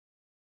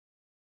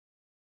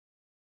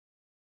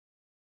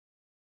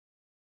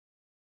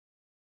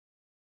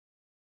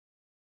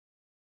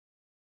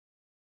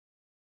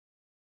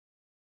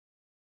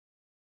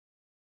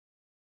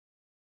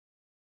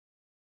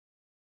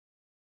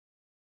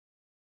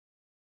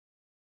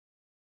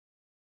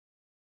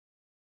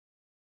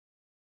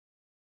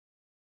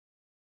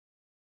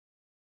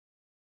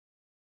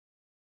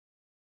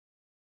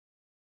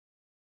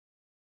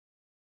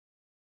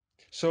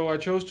So I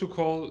chose to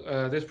call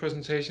this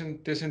presentation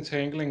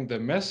Disentangling the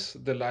Mess,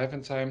 the Life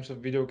and Times of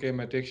Video Game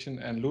Addiction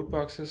and Loot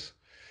Boxes,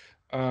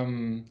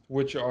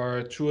 which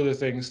are two of the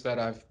things that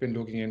I've been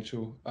looking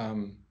into.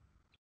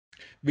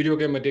 Video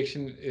game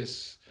addiction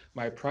is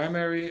my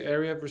primary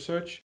area of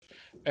research,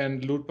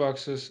 and loot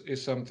boxes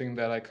is something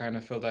that I kind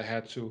of felt I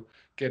had to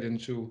get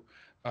into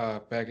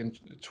back in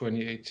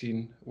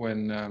 2018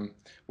 when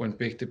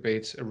big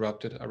debates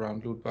erupted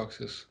around loot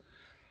boxes.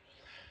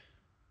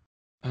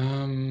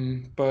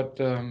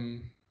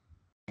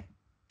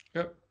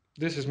 Yep,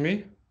 this is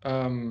me.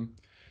 And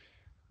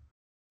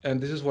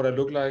this is what I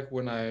look like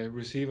when I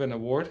receive an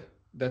award.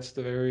 That's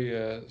the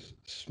very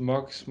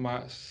smug,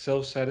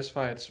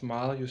 self-satisfied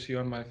smile you see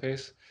on my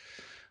face.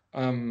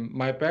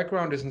 My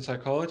background is in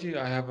psychology.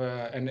 I have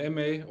an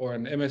MA or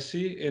an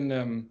MSc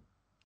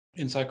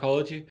in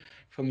psychology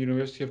from the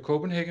University of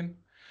Copenhagen.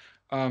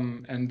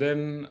 And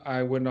then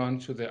I went on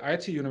to the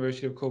IT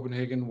University of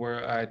Copenhagen,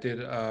 where I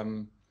did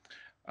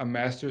a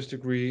master's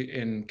degree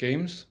in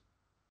games.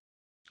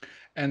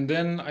 And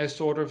then I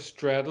sort of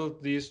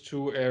straddled these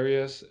two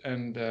areas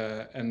and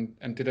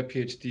did a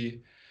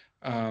PhD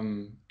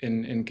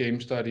in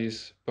game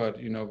studies, but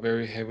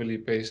very heavily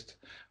based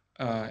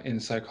in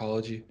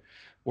psychology,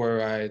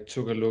 where I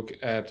took a look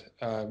at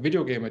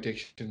video game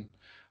addiction,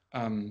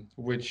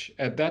 which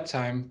at that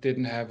time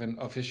didn't have an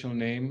official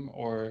name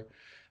or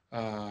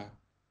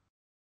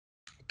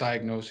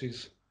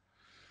diagnosis.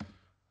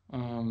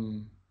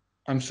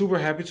 I'm super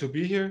happy to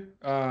be here.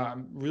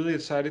 I'm really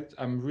excited.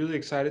 I'm really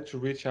excited to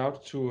reach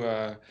out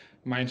to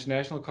my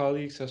international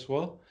colleagues as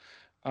well.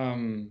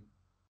 Um,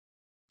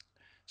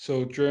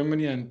 so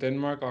Germany and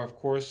Denmark are, of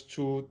course,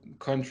 two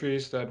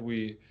countries that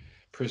we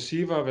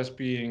perceive of as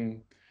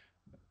being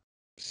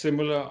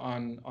similar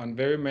on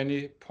very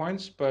many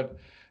points, but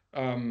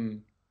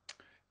um,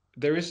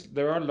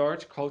 there are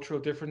large cultural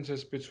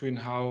differences between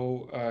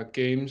how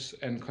games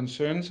and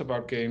concerns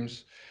about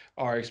games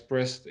are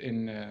expressed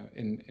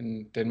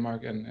in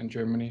Denmark and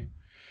Germany.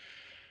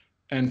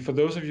 And for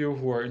those of you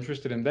who are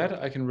interested in that,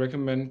 I can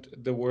recommend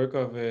the work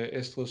of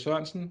Estrid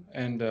Sørensen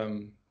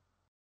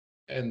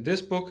and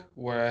this book,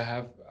 where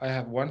I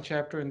have one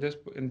chapter in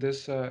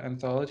this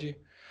anthology,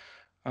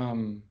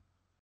 and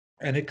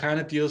it kind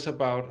of deals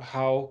about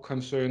how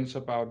concerns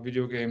about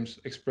video games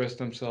express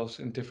themselves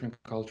in different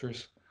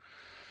cultures.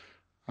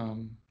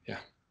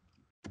 Yeah.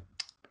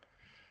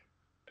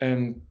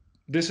 And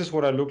this is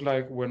what I look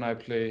like when I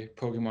play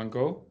Pokemon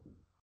Go.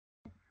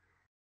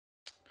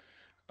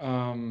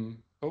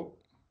 Oh,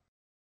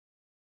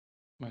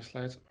 my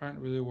slides aren't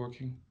really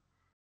working.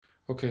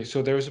 Okay,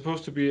 so there is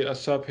supposed to be a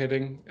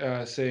subheading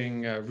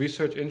saying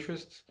research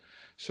interests.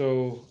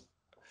 So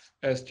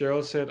as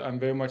Gerald said, I'm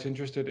very much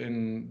interested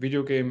in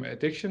video game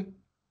addiction,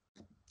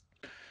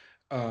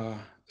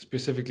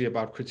 specifically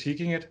about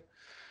critiquing it.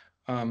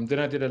 Then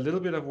I did a little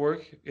bit of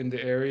work in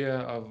the area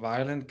of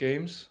violent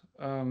games,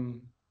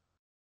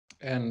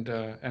 and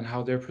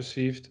how they're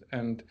perceived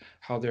and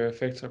how their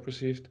effects are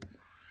perceived.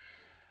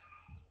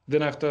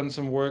 Then I've done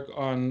some work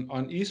on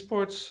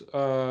esports,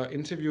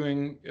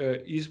 interviewing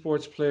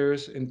esports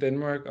players in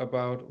Denmark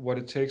about what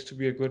it takes to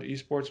be a good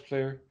esports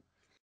player,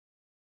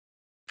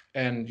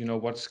 and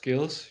what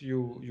skills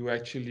you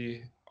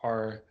actually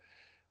are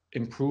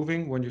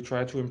improving when you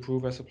try to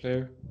improve as a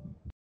player.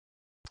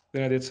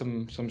 Then I did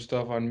some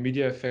stuff on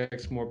media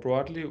effects more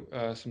broadly,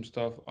 some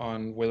stuff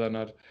on whether or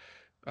not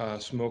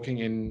smoking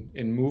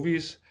in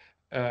movies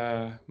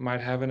might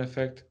have an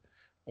effect,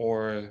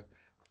 or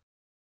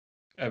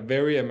a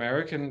very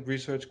American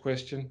research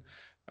question: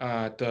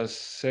 does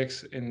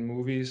sex in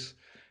movies,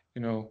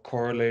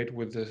 correlate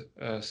with the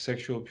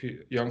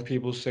young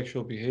people's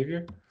sexual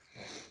behavior?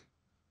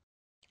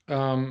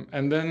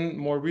 And then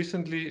more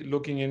recently,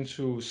 looking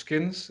into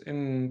skins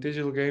in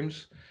digital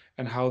games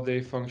and how they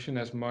function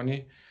as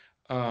money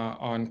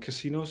on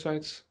casino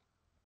sites.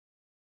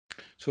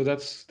 So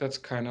that's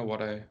kind of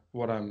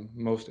what I'm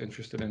most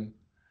interested in.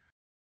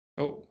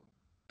 Oh,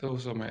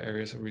 those are my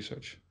areas of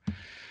research.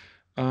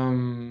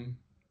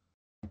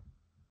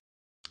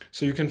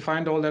 So you can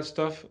find all that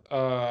stuff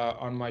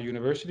on my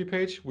university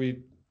page.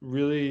 We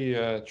really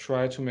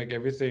try to make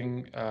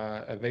everything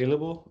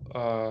available.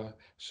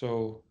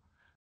 So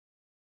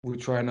we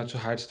try not to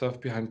hide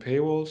stuff behind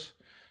paywalls.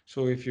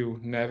 So if you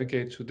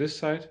navigate to this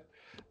site,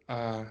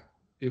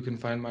 you can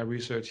find my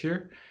research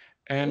here.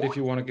 And if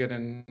you want to get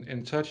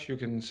in touch, you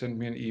can send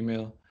me an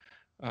email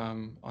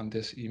on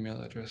this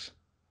email address.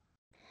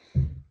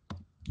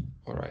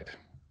 All right.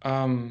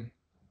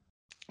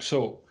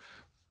 So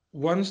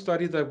one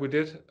study that we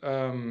did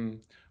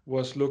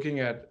was looking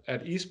at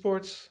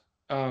esports,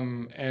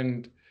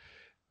 and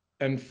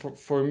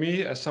for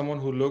me, as someone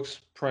who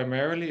looks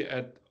primarily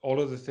at all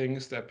of the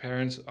things that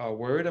parents are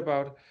worried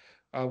about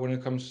when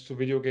it comes to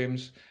video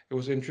games, it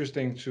was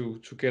interesting to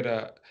get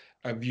a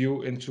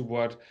view into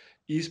what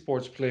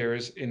esports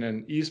players in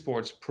an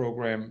esports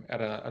program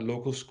at a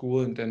local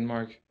school in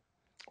Denmark,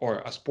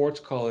 or a sports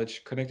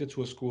college connected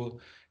to a school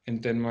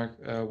in Denmark,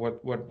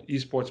 what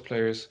esports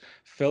players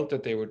felt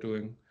that they were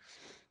doing.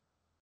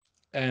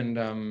 And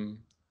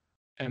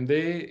And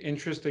they,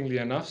 interestingly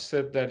enough,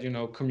 said that,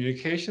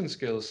 communication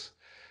skills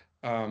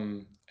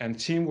and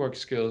teamwork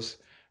skills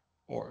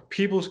or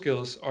people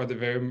skills are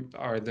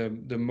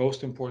the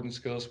most important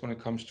skills when it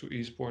comes to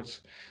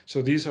esports.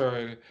 So these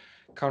are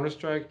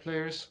Counter-Strike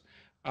players,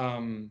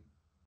 um,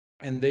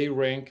 and they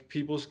rank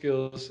people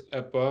skills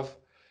above,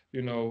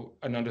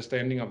 an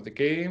understanding of the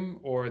game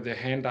or the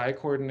hand-eye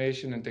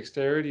coordination and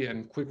dexterity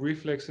and quick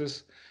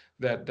reflexes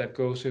that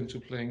goes into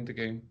playing the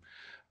game.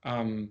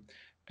 Um,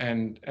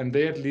 and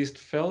they at least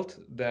felt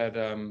that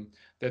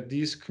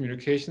these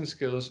communication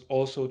skills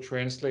also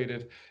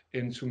translated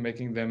into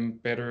making them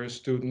better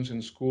students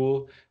in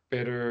school,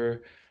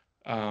 better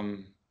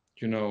um,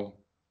 you know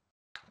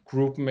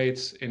group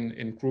mates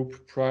in group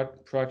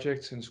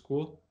projects in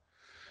school.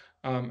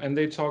 And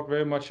they talked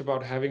very much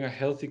about having a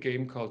healthy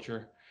game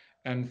culture.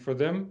 And for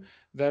them,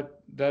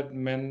 that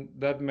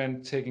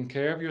meant taking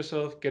care of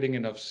yourself, getting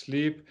enough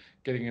sleep,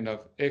 getting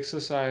enough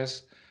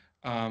exercise,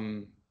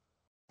 um,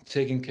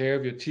 taking care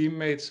of your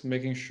teammates,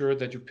 making sure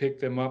that you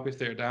pick them up if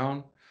they're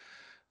down.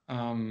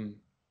 Um,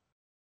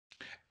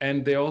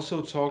 and they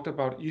also talked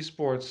about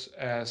esports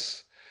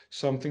as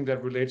something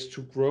that relates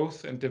to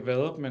growth and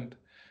development.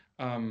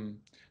 Um,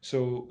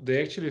 so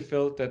they actually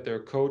felt that their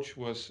coach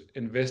was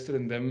invested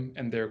in them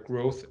and their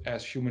growth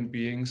as human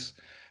beings,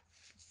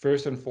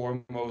 first and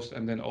foremost,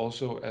 and then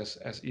also as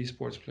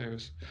esports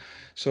players.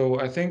 So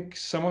I think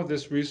some of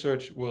this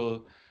research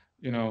will,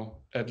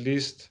 at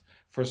least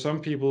for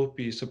some people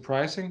be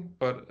surprising,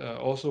 but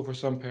also for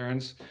some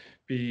parents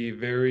be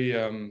very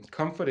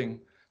comforting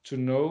to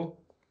know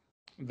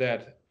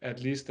that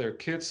at least their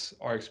kids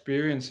are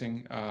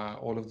experiencing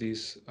all of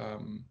these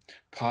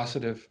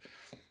positive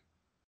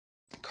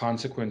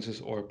consequences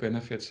or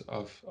benefits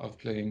of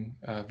playing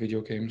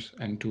video games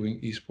and doing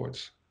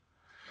esports.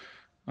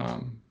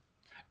 Um,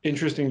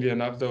 Interestingly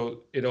enough,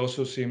 though, it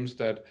also seems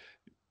that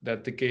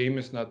the game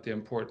is not the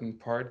important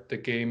part. The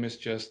game is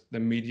just the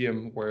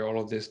medium where all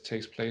of this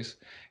takes place.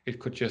 It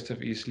could just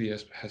have easily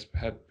has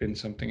had been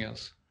something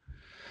else.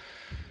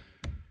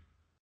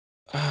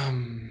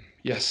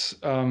 Yes.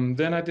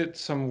 Then I did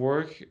some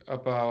work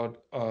about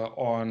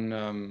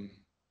on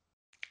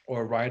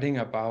or writing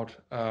about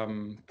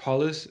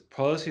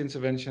policy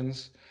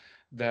interventions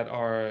that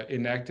are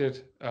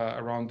enacted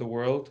around the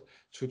world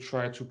to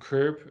try to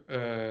curb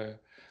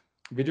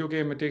video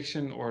game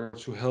addiction or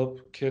to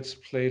help kids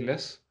play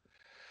less.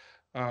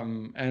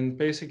 And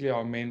basically,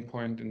 our main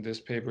point in this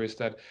paper is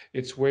that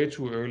it's way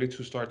too early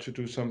to start to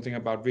do something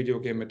about video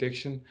game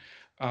addiction,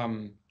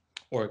 um,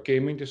 or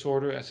gaming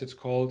disorder, as it's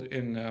called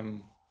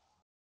in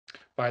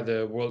by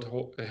the World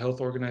Health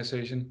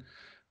Organization,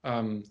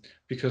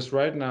 because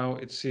right now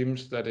it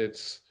seems that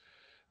it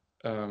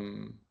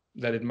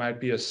might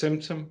be a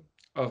symptom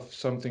of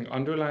something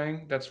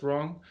underlying that's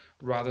wrong,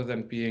 rather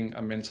than being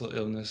a mental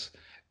illness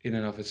in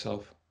and of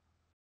itself.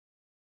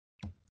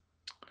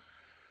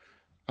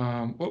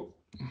 Well,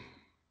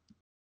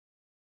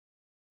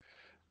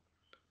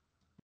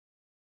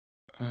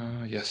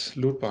 yes,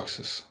 loot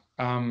boxes.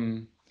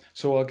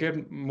 So I'll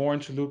get more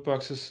into loot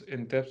boxes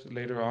in depth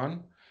later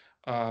on,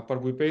 but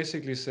we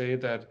basically say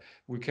that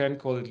we can't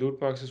call it loot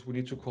boxes, we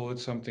need to call it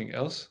something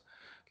else,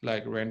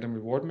 like random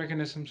reward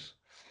mechanisms.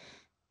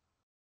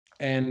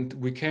 And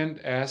we can't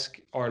ask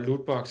our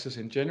loot boxes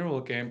in general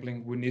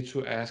gambling, we need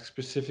to ask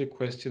specific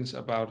questions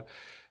about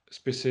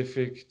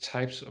specific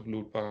types of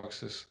loot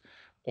boxes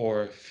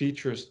or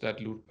features that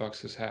loot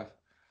boxes have.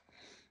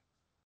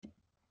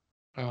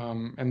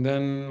 And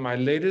then my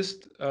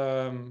latest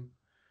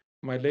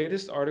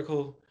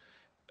article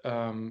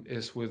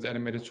is with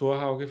Anne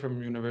Thorhauge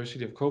from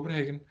University of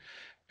Copenhagen,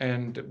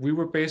 and we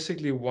were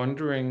basically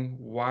wondering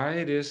why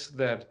it is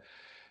that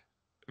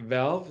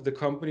Valve, the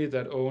company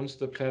that owns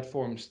the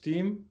platform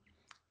Steam,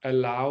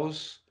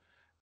 allows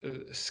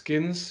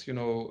skins.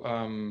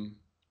 I'm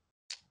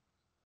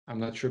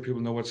not sure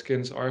people know what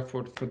skins are.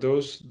 For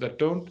those that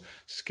don't,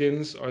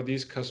 skins are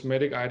these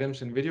cosmetic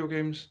items in video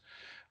games.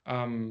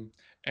 Um,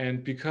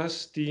 and because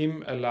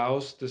Steam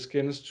allows the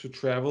skins to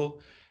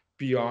travel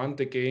beyond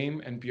the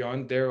game and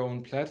beyond their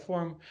own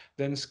platform,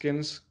 then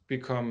skins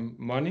become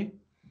money,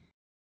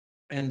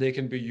 and they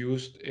can be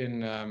used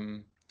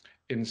in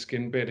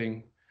skin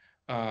betting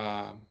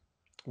uh,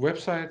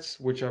 websites,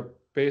 which are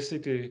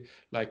basically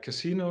like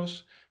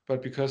casinos,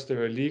 but because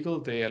they're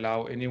illegal, they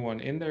allow anyone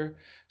in there.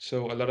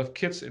 So a lot of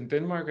kids in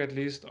Denmark, at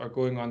least, are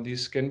going on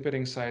these skin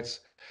betting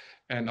sites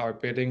and are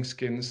betting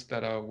skins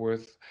that are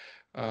worth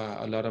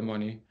a lot of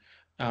money.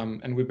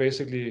 And we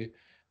basically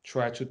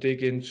try to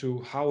dig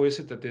into how is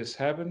it that this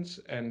happens,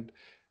 and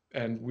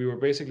we were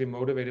basically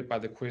motivated by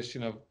the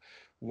question of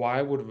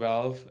why would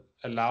Valve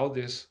allow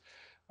this?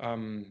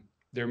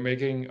 They're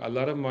making a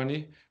lot of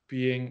money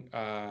being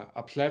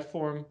a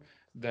platform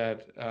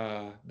that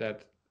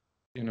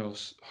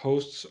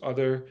hosts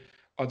other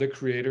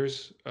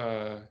creators'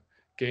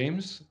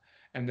 games,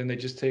 and then they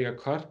just take a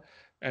cut.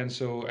 And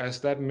so, as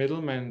that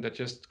middleman that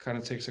just kind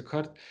of takes a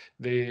cut,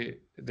 they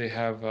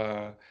have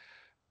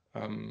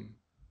um,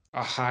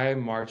 a high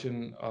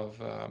margin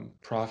of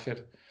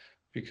profit.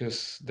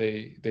 because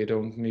they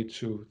don't need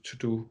to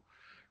do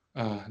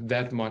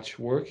that much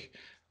work,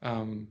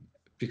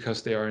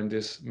 because they are in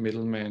this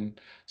middleman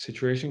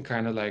situation,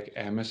 kind of like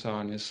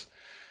Amazon is,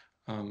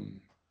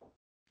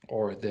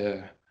 or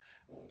the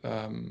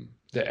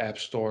App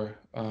Store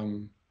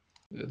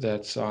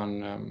that's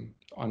on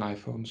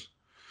iPhones.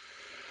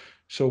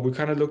 So we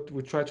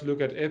tried to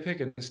look at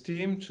Epic and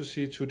Steam to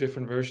see two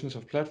different versions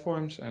of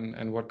platforms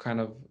and what kind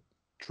of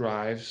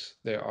drives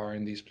there are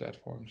in these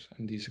platforms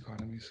and these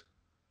economies.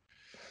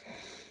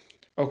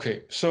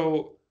 Okay,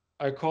 so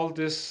I called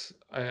this,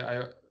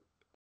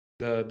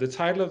 the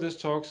title of this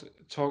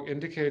talk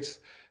indicates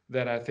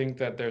that I think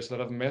that there's a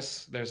lot of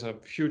mess. There's a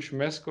huge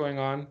mess going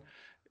on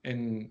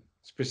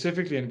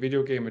specifically in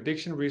video game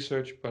addiction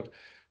research, but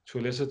to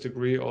a lesser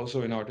degree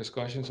also in our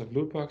discussions of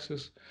loot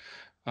boxes.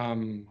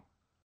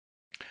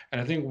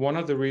 And I think one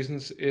of the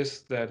reasons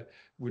is that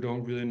we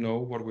don't really know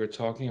what we're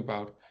talking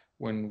about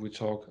when we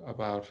talk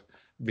about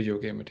video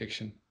game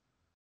addiction.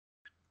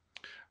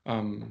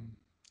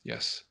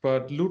 Yes,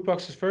 but loot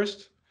boxes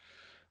first.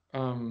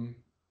 I'm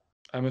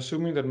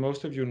assuming that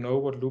most of you know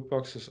what loot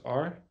boxes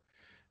are.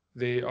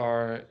 They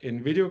are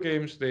in video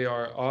games, they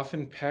are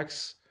often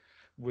packs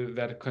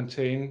that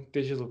contain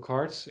digital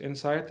cards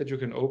inside that you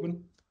can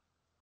open.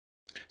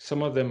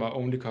 Some of them are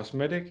only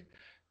cosmetic.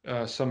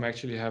 Some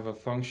actually have a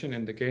function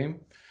in the game.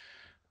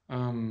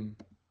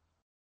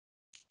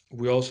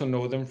 We also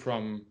know them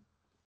from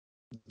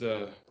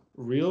the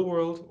real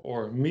world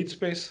or meat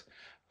space,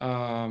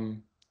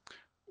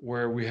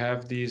 where we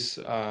have these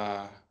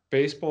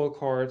baseball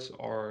cards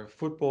or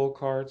football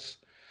cards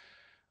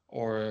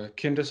or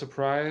Kinder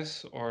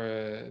Surprise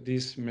or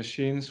these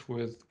machines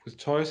with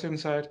toys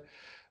inside.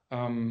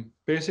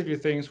 Basically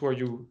things where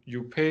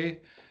you pay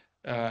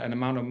an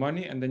amount of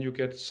money and then you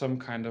get some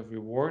kind of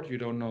reward. You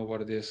don't know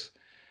what it is.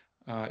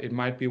 It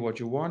might be what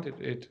you want.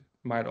 It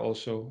might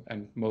also,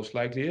 and most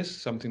likely is,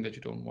 something that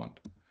you don't want.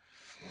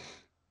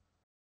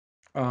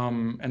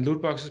 And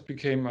loot boxes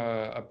became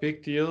a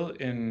big deal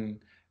in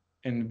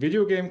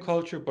video game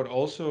culture, but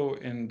also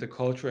in the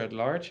culture at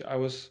large. I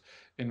was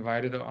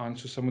invited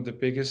onto some of the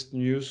biggest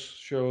news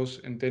shows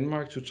in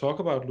Denmark to talk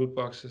about loot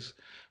boxes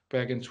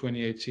back in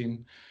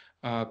 2018,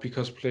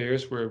 because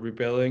players were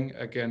rebelling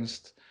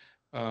against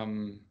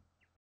the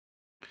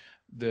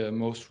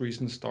most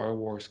recent Star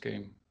Wars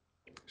game,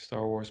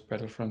 Star Wars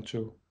Battlefront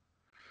 2.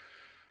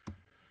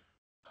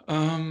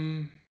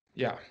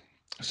 Yeah,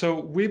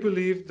 so we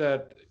believe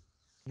that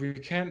we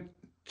can't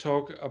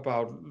talk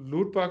about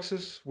loot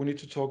boxes. We need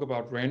to talk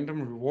about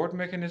random reward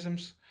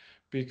mechanisms,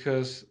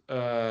 because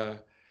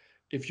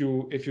if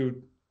you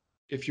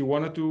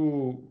want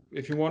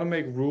to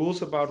make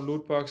rules about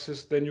loot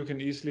boxes, then you can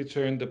easily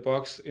turn the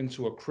box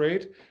into a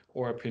crate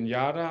or a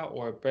piñata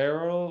or a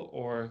barrel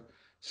or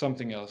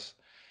something else,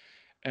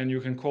 and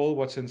you can call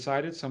what's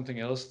inside it something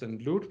else than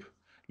loot.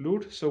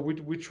 So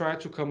we try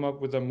to come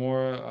up with a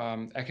more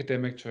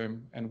academic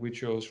term, and we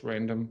chose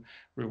random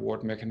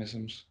reward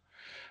mechanisms.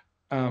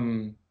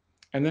 And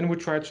then we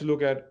try to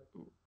look at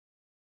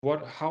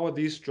how are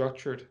these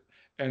structured,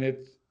 and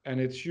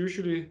it's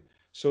usually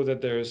so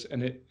that there's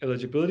an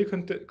eligibility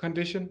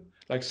condition,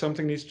 like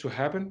something needs to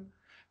happen.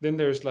 Then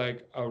there's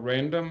like a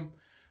random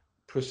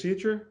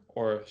procedure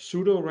or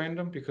pseudo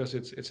random, because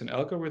it's an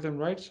algorithm,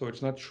 right? So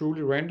it's not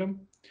truly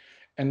random,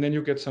 and then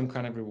you get some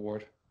kind of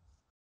reward.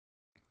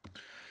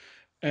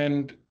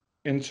 And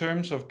in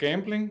terms of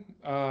gambling,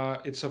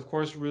 it's of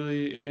course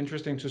really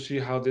interesting to see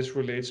how this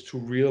relates to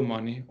real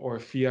money or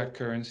fiat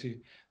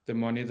currency, the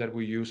money that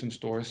we use in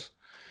stores.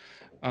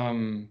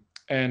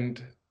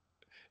 And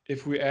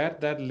if we add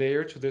that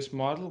layer to this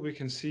model, we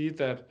can see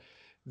that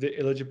the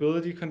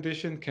eligibility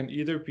condition can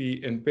either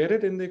be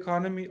embedded in the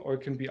economy or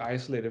it can be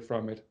isolated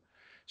from it.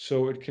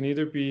 So it can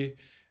either be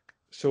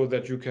so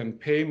that you can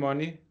pay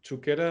money to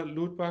get a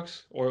loot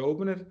box or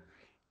open it,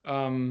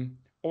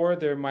 or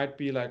there might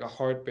be like a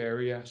hard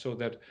barrier so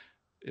that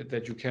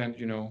you can't,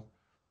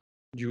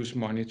 use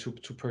money to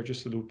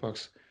purchase the loot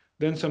box.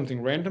 Then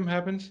something random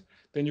happens,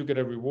 then you get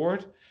a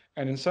reward,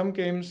 and in some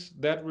games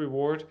that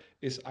reward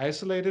is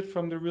isolated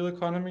from the real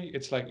economy.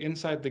 It's like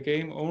inside the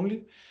game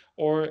only,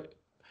 or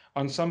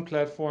on some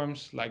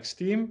platforms like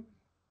Steam,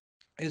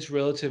 it's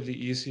relatively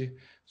easy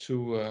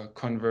to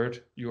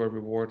convert your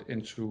reward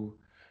into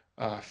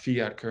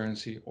fiat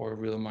currency or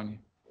real money.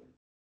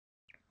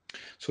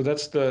 So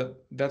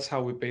that's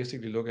how we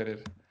basically look at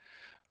it,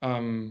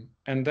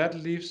 and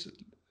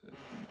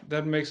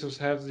that makes us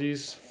have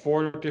these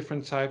 4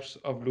 different types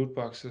of loot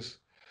boxes.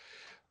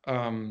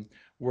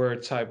 Where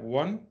type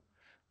 1,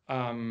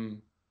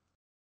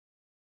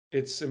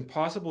 it's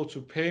impossible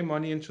to pay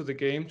money into the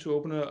game to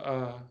open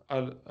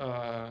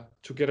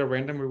to get a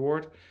random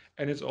reward,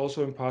 and it's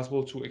also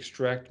impossible to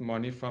extract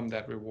money from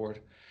that reward.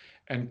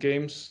 And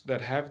games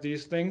that have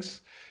these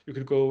things, you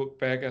could go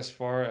back as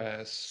far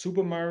as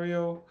Super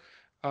Mario,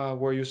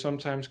 where you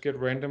sometimes get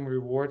random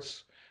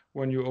rewards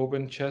when you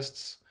open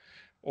chests,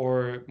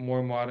 or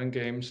more modern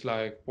games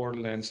like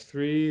Borderlands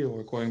 3,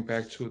 or going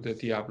back to the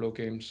Diablo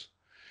games.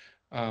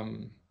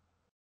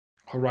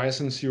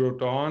 Horizon Zero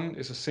Dawn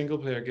is a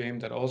single-player game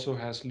that also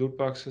has loot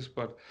boxes,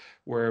 but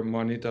where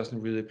money doesn't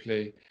really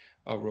play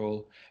a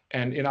role.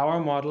 And in our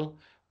model,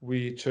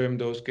 we term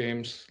those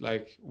games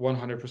like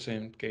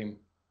 100% game.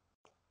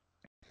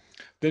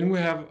 Then we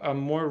have a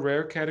more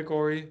rare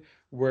category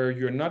where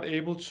you're not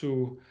able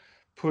to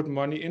put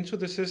money into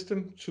the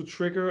system to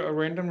trigger a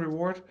random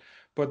reward,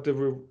 but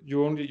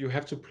you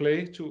have to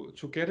play to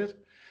get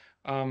it.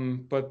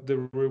 But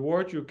the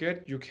reward you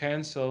get, you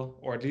can sell,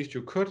 or at least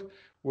you could,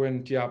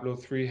 when Diablo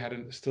 3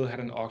 still had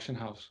an auction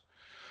house.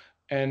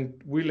 And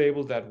we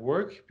label that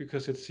work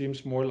because it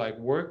seems more like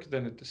work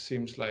than it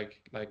seems like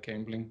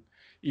gambling,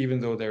 even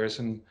though there is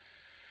an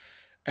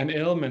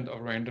element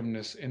of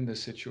randomness in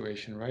this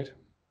situation, right?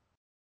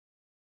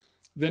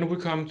 Then we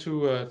come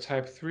to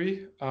type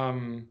 3,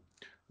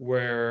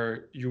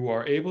 where you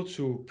are able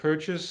to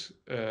purchase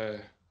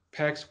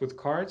packs with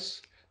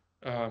cards,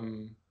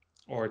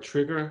 or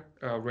trigger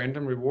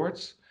random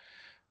rewards.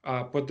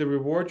 But the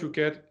reward you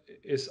get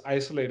is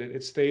isolated,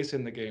 it stays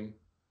in the game.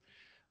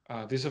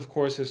 This, of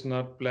course, is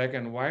not black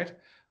and white.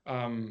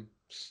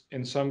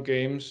 In some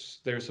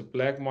games, there's a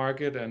black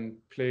market and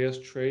players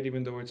trade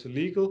even though it's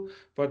illegal.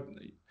 But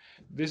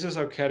this is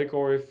our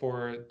category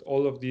for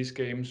all of these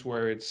games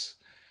where it's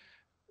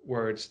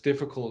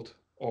difficult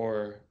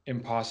or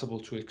impossible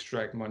to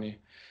extract money.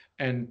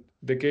 And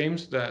the game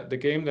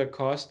that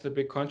caused the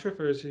big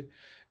controversy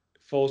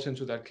falls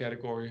into that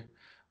category.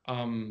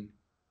 Um,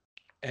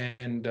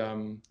 and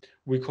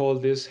we call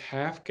this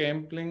half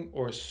gambling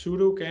or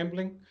pseudo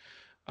gambling,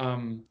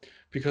 um,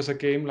 because a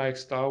game like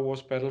Star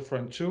Wars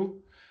Battlefront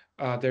 2,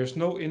 there's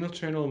no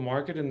internal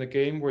market in the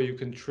game where you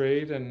can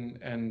trade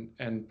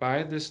and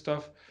buy this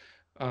stuff,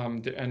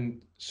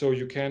 and so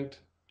you can't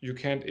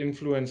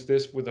influence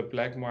this with a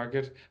black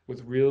market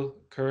with real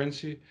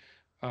currency,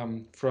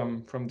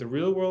 from the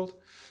real world.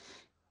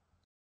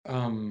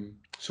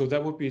 So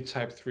that would be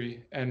type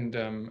 3,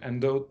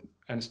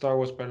 and Star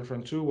Wars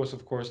Battlefront 2 was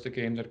of course the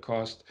game that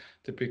caused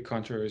the big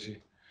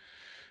controversy.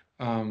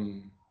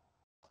 Um,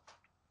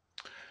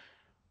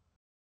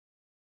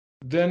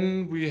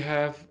 Then we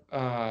have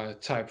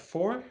type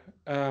 4,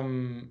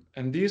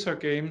 and these are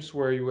games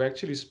where you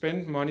actually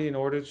spend money in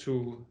order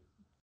to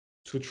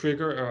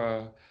trigger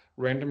a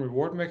random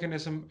reward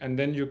mechanism, and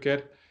then you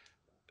get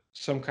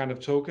some kind of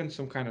token,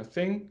 some kind of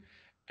thing,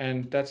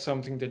 and that's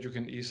something that you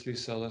can easily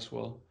sell as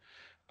well.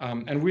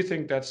 And we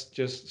think that's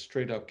just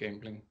straight up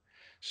gambling.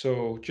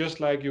 So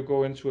just like you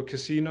go into a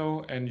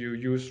casino and you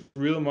use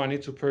real money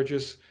to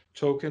purchase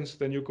tokens,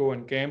 then you go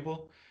and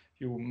gamble.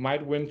 You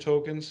might win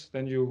tokens,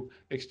 then you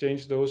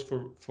exchange those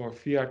for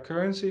fiat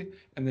currency,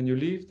 and then you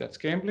leave. That's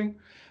gambling.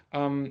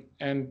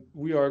 And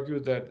we argue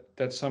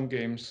that some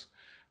games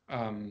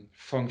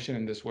function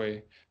in this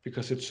way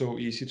because it's so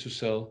easy to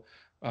sell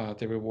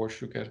the rewards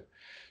you get.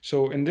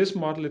 So in this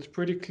model, it's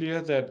pretty clear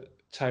that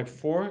type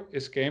 4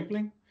 is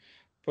gambling,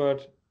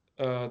 but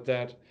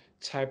that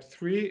type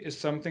 3 is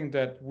something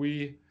that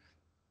we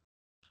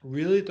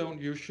really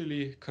don't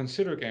usually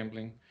consider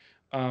gambling.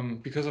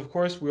 Because, of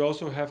course, we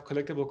also have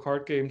collectible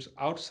card games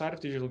outside of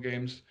digital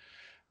games,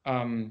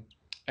 um,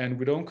 and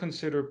we don't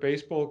consider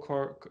baseball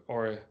card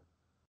or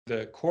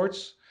the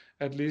courts,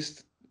 at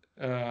least,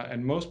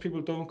 and most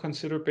people don't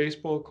consider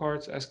baseball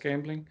cards as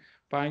gambling,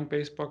 buying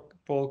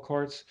baseball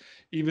cards,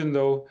 even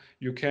though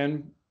you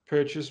can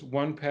purchase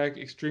one pack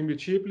extremely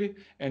cheaply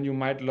and you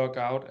might log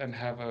out and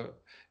have a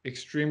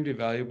extremely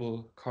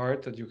valuable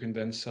card that you can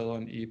then sell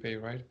on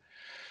eBay, right?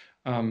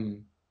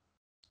 Um,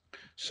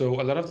 so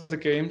a lot of the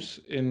games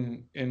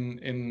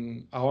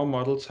in our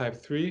model type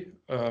 3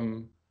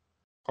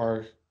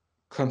 are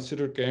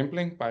considered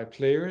gambling by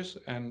players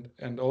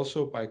and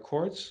also by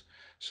courts.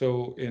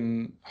 So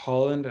in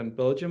Holland and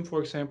Belgium,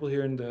 for example,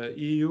 here in the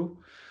EU,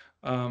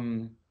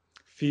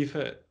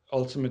 FIFA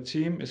Ultimate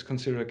Team is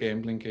considered a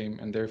gambling game,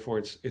 and therefore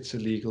it's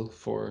illegal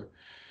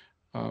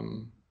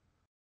um,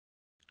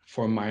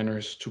 for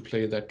minors to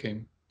play that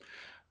game.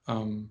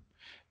 Um,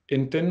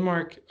 in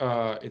Denmark,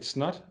 it's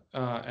not,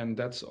 and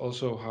that's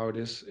also how it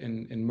is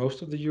in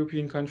most of the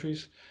European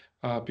countries,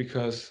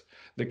 because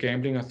the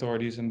gambling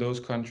authorities in those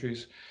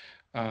countries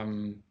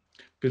um,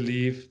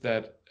 believe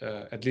that,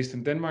 at least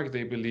in Denmark,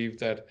 they believe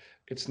that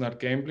it's not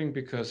gambling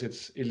because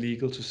it's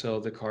illegal to sell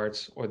the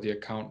cards or the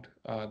account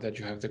that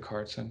you have the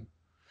cards in.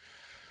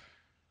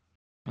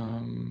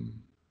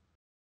 Um,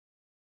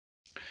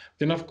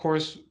 then, of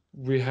course,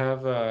 we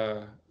have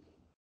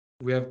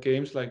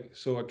games like,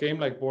 so a game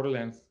like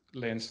Borderlands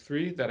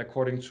 3 that,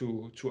 according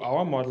to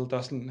our model,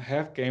 doesn't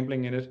have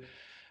gambling in it,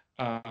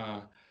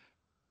 uh,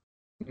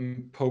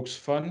 pokes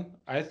fun,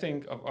 I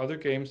think, of other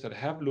games that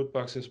have loot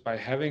boxes by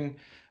having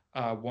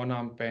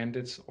one-armed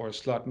bandits or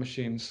slot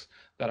machines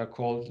that are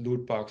called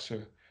loot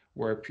boxer,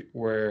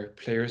 where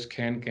players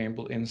can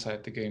gamble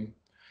inside the game.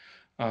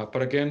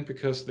 But again,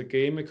 because the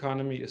game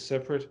economy is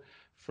separate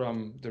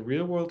from the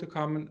real world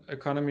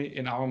economy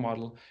in our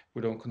model,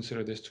 we don't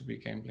consider this to be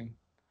gambling.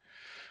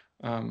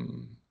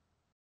 Um,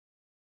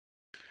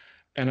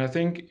 and I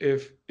think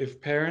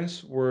if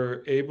parents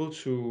were able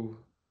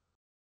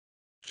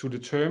to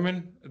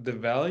determine the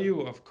value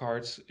of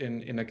cards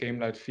in a game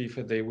like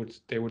FIFA,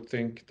 they would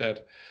think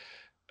that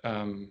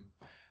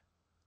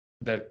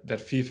that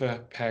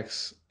FIFA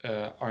packs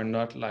are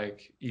not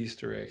like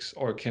Easter eggs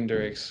or Kinder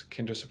eggs,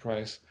 Kinder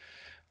Surprise,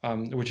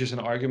 which is an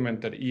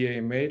argument that EA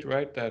made,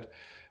 right? That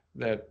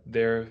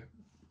their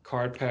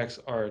card packs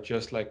are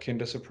just like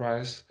Kinder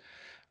Surprise.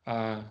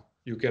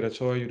 You get a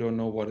toy, you don't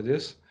know what it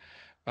is.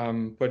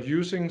 But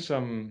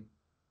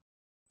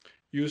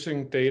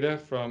using data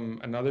from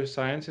another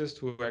scientist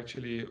who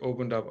actually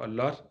opened up a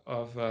lot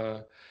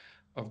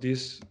of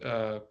these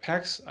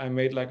packs, I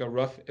made like a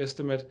rough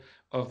estimate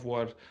of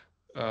what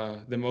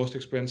the most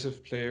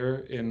expensive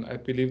player in, I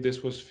believe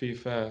this was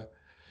FIFA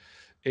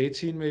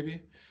 18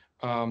 maybe,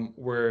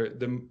 where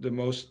the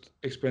most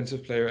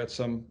expensive player at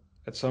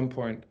some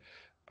point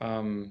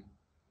um,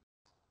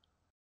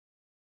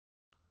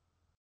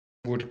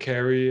 would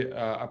carry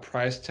a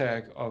price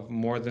tag of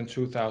more than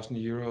 2,000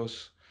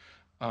 euros.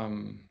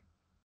 Um,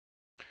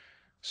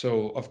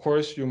 So of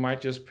course you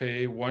might just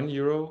pay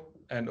 €1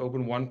 and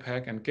open one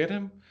pack and get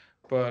him,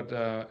 but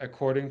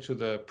according to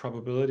the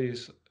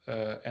probabilities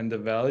and the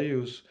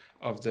values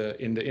of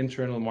in the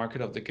internal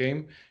market of the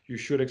game, you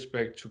should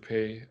expect to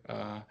pay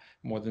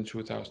more than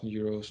 2,000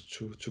 euros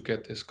to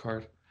get this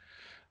card.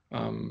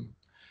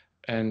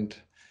 And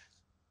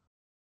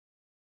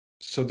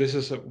so this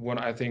is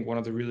I think one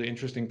of the really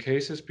interesting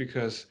cases,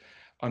 because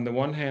on the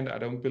one hand, I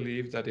don't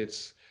believe that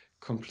it's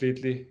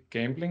completely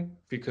gambling,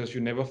 because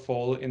you never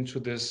fall into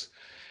this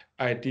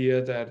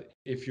idea that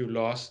if you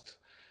lost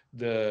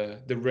the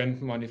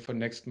rent money for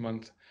next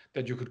month,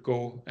 that you could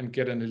go and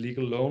get an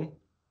illegal loan,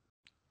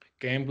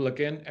 gamble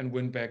again, and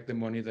win back the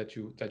money that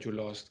you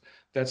lost.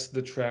 That's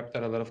the trap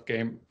that a lot of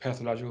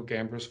pathological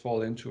gamblers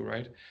fall into,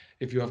 right?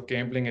 If you have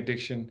gambling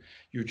addiction,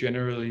 you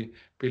generally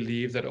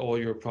believe that all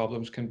your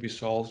problems can be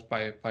solved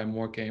by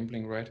more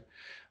gambling, right?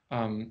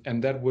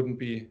 And that wouldn't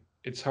be.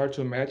 It's hard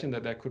to imagine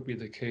that could be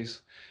the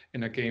case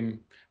in a game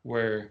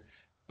where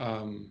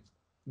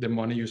the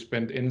money you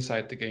spend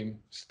inside the game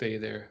stay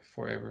there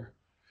forever.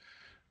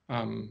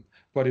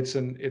 But it's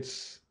an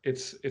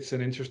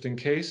interesting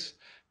case,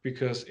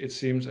 because it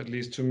seems, at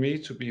least to me,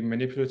 to be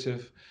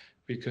manipulative,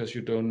 because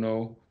you don't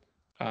know,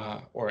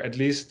 or at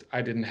least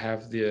I didn't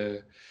have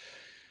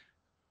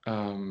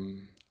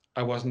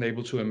I wasn't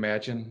able to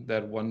imagine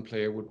that one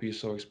player would be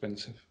so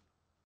expensive.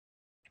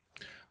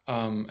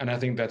 And I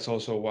think that's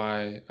also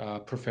why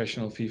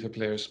professional FIFA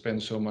players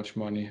spend so much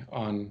money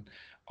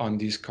on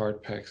these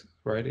card packs,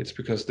 right? It's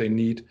because they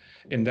need,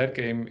 in that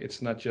game,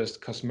 it's not just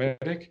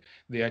cosmetic.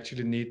 They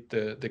actually need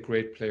the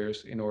great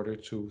players in order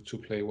to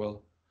play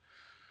well.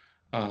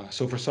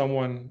 So for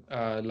someone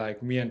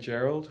like me and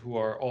Gerald, who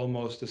are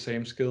almost the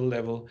same skill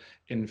level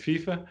in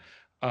FIFA,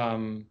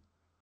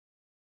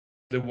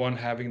 the one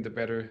having the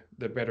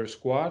better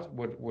squad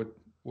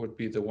would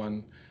be the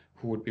one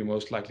who would be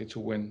most likely to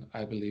win,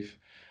 I believe,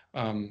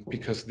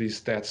 because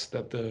these stats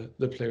that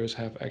the players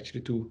have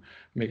actually do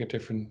make a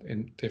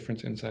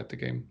difference inside the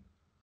game.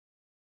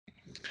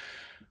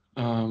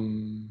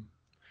 And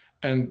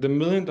the $1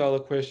 million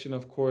question,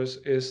 of course,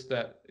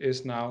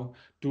 is now,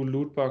 do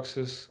loot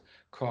boxes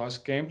cause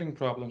gambling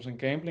problems and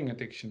gambling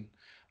addiction?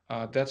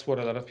 That's what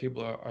a lot of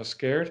people are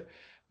scared,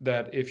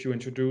 that if you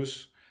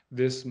introduce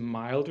this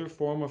milder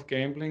form of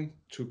gambling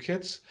to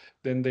kids,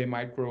 then they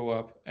might grow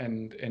up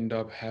and end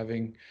up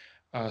having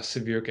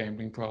severe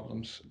gambling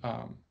problems.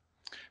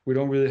 We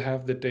don't really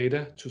have the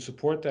data to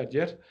support that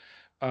yet,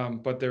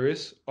 but there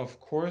is, of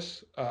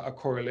course, a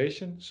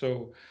correlation.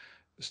 So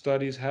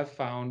studies have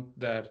found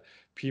that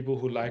people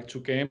who like to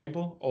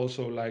gamble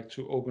also like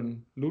to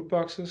open loot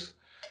boxes.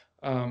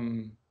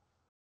 On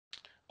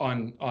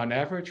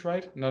average,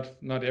 right?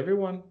 Not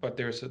everyone, but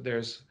there's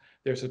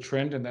a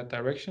trend in that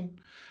direction.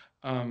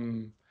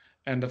 And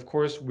of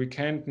course, we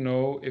can't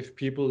know if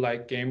people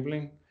like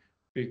gambling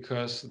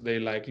because they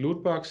like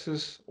loot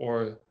boxes,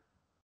 or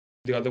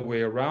the other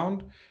way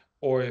around,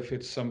 or if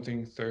it's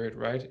something third,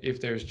 right?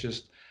 If there's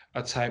just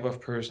a type of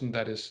person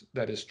that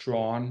is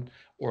drawn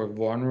or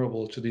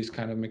vulnerable to these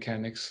kind of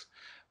mechanics,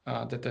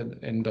 that then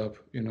end up,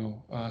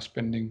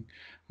 spending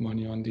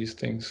money on these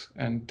things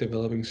and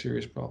developing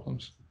serious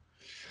problems.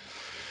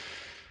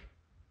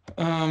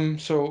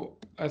 So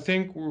I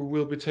think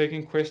we'll be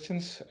taking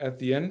questions at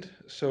the end.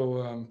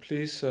 So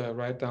please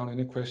write down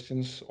any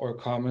questions or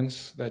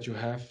comments that you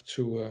have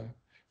to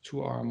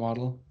our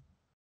model.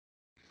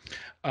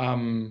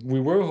 We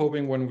were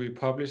hoping when we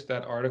published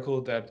that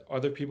article that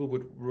other people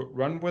would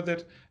run with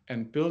it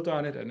and build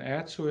on it and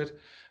add to it,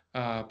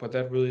 but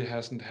that really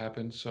hasn't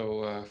happened.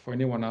 So for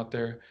anyone out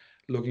there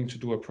looking to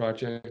do a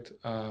project,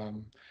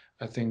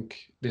 I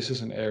think this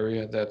is an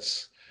area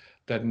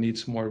that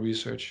needs more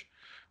research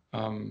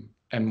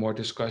and more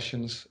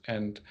discussions.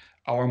 And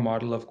our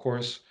model, of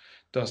course,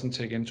 doesn't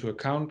take into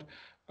account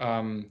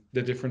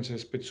the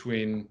differences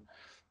between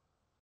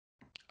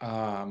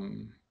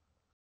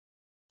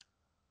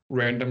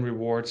random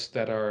rewards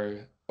that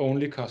are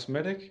only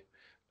cosmetic,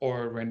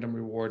 or random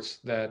rewards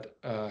that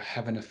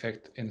have an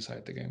effect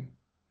inside the game.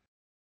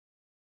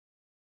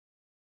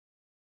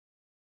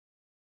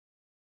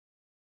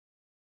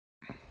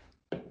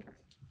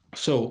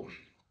 So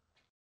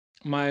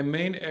my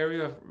main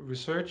area of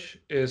research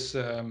is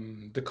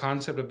the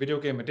concept of video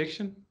game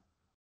addiction,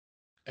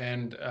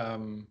 and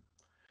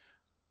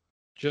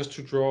just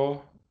to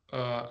draw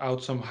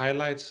out some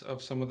highlights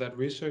of some of that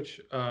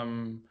research,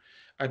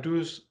 I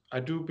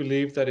do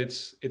believe that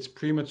it's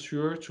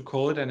premature to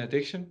call it an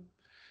addiction.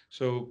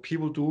 So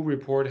people do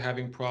report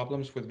having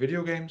problems with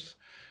video games,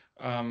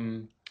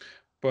 um,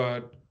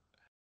 but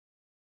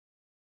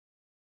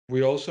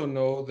we also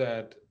know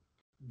that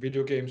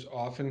video games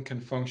often can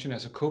function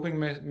as a coping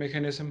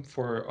mechanism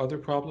for other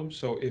problems.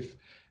 So if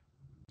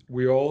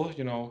we all,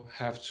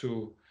 have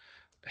to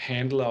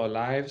handle our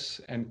lives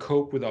and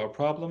cope with our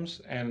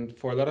problems, and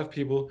for a lot of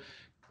people,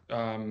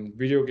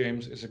 video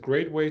games is a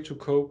great way to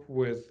cope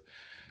with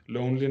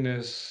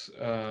loneliness,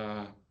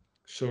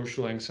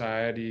 social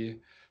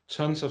anxiety,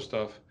 tons of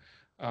stuff.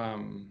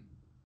 Um,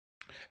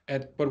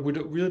 but we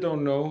really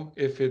don't know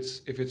if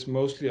it's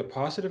mostly a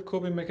positive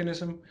coping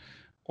mechanism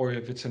or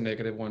if it's a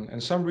negative one.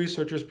 And some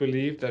researchers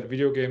believe that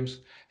video games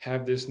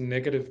have this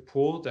negative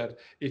pull, that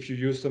if you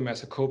use them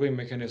as a coping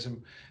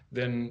mechanism,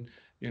 then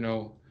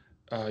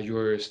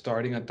you're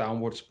starting a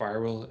downward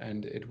spiral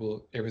and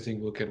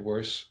everything will get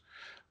worse.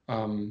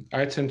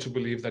 I tend to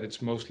believe that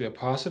it's mostly a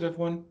positive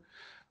one,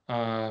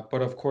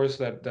 but of course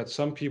that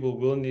some people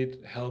will need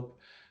help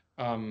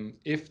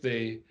if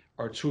they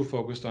are too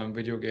focused on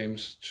video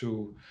games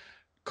to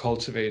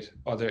cultivate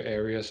other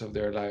areas of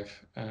their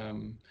life,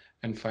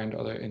 and find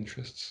other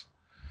interests.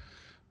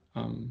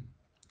 Um,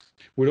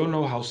 we don't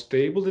know how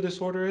stable the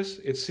disorder is.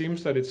 It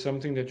seems that it's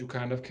something that you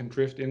kind of can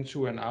drift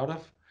into and out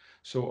of.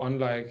 So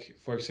unlike,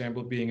 for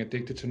example, being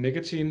addicted to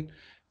nicotine,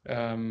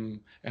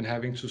 and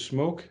having to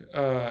smoke,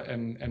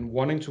 and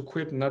wanting to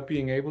quit and not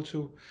being able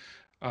to,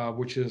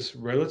 which is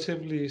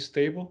relatively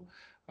stable,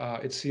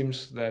 it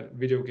seems that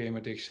video game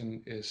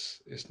addiction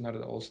is not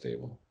at all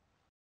stable.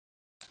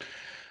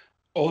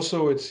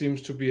 Also, it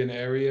seems to be an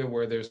area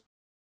where there's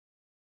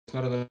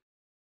not enough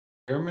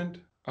environment,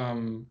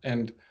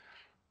 and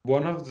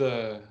one of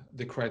the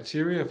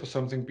criteria for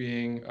something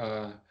being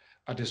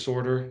a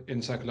disorder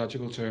in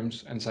psychological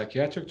terms and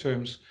psychiatric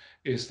terms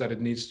is that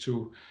it needs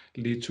to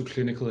lead to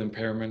clinical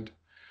impairment.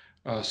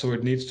 So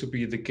it needs to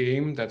be the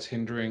game that's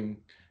hindering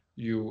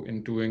you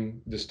in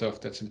doing the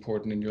stuff that's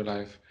important in your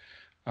life,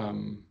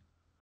 um,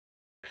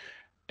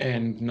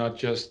 and not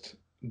just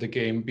the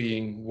game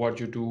being what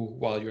you do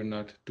while you're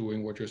not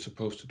doing what you're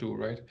supposed to do,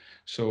 right?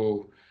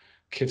 So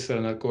kids that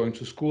are not going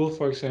to school,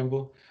 for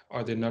example,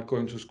 are they not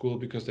going to school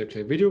because they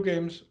play video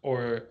games,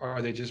 or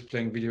are they just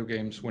playing video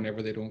games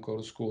whenever they don't go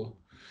to school?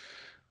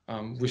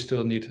 We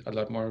still need a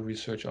lot more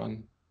research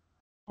on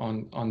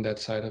that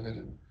side of it.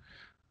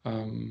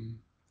 Um,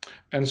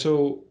 and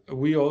so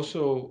we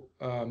also,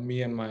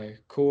 me and my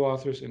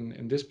co-authors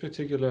in this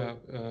particular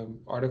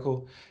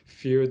article,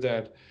 fear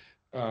that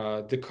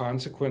the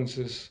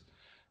consequences,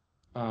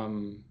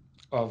 um,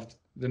 of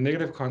the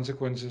negative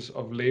consequences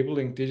of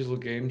labeling digital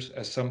games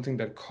as something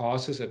that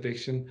causes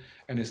addiction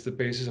and is the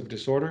basis of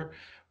disorder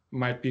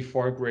might be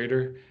far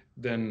greater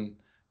than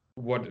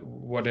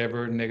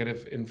whatever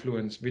negative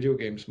influence video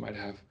games might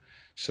have.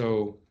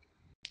 So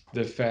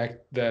the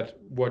fact that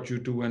what you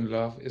do and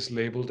love is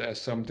labeled as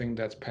something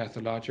that's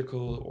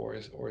pathological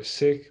or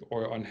sick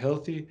or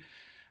unhealthy,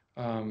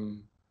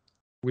 um,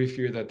 we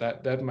fear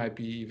that might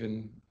be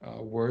even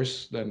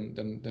worse than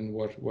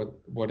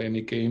what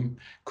any game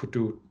could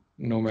do,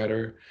 no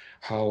matter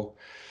how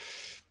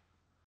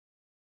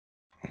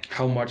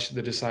much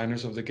the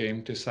designers of the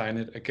game design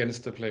it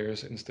against the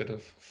players instead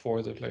of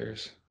for the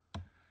players.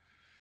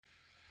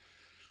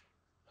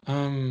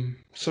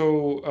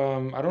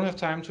 I don't have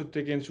time to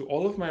dig into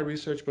all of my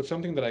research, but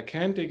something that I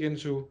can dig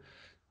into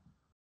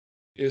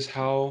is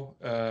how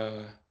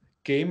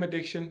game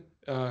addiction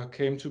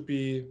came to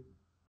be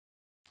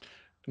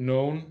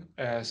known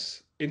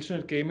as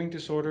internet gaming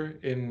disorder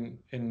in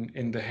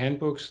the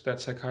handbooks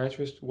that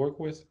psychiatrists work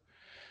with.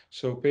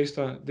 So based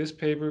on this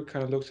paper,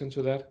 kind of looks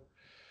into that.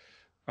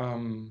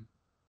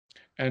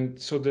 And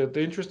so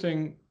the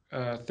interesting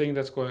thing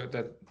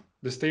that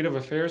the state of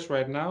affairs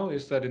right now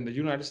is that in the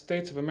United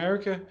States of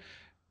America,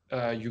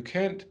 you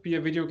can't be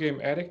a video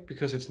game addict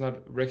because it's not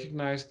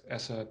recognized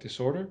as a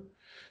disorder.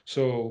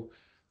 So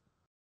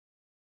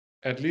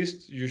at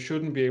least you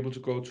shouldn't be able to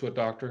go to a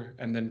doctor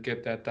and then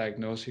get that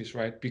diagnosis,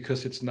 right?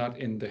 Because it's not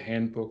in the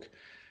handbook,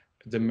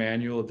 the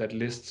manual that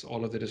lists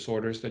all of the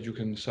disorders that you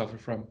can suffer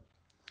from.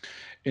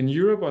 In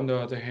Europe, on the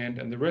other hand,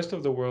 and the rest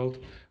of the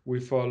world, we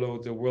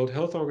follow the World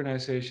Health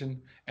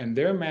Organization and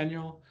their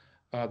manual,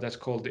 that's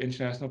called the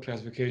International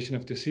Classification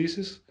of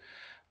Diseases.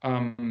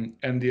 And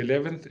the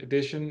 11th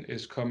edition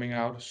is coming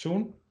out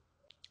soon.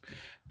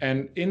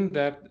 And in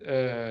that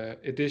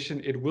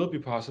edition, it will be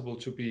possible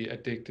to be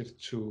addicted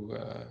to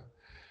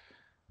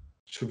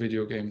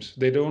video games.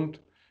 They don't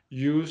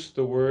use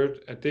the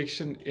word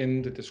addiction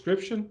in the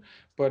description,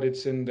 but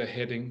it's in the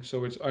heading.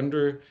 So it's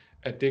under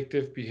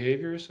addictive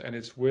behaviors, and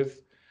it's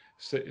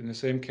in the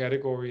same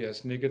category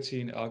as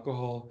nicotine,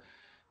 alcohol,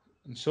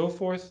 and so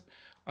forth.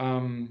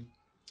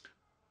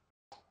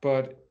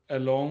 But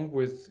along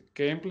with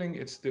gambling,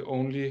 it's the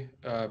only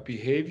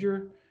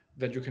behavior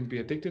that you can be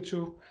addicted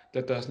to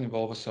that doesn't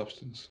involve a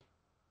substance.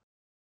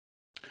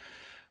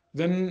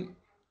 Then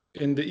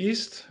in the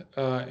East,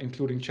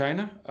 including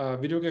China,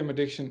 video game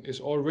addiction is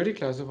already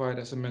classified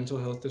as a mental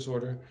health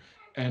disorder,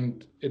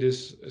 and it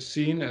is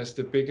seen as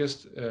the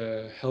biggest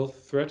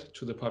health threat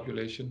to the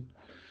population,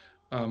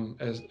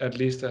 as at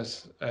least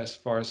as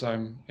far as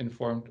I'm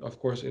informed. Of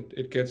course,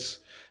 it gets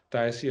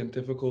dicey and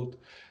difficult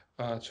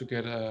to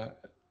get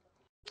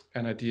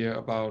an idea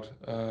about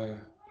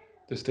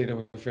the state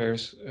of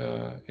affairs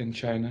in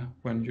China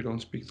when you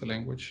don't speak the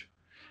language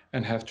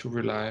and have to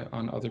rely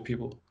on other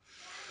people.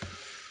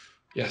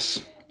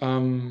 Yes.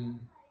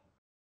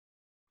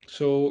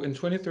 So in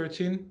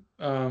 2013,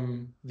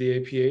 the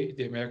APA,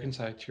 the American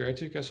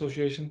Psychiatric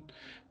Association,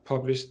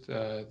 published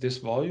this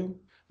volume,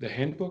 the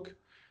handbook,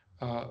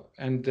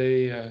 and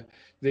they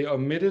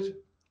omitted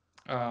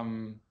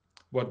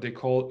what they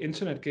call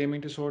internet gaming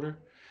disorder,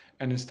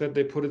 and instead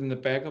they put it in the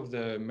back of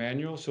the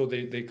manual. So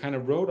they kind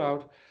of wrote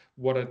out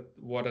what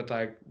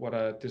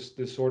this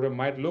disorder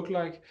might look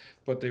like,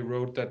 but they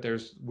wrote that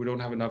we don't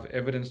have enough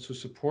evidence to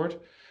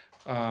support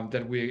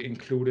that we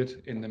include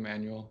it in the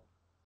manual.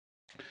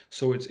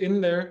 So it's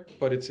in there,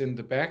 but it's in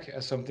the back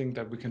as something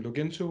that we can look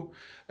into,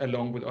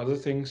 along with other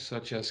things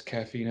such as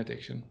caffeine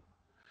addiction.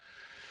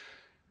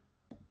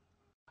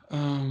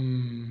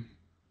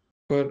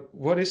 But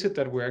what is it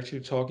that we're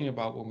actually talking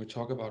about when we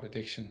talk about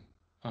addiction?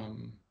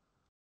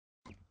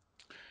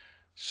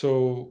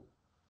 So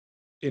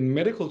in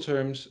medical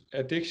terms,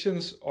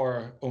 addictions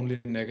are only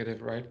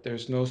negative, right?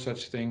 There's no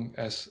such thing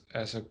as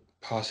a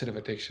positive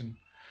addiction.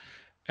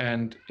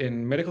 And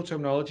in medical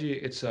terminology,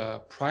 it's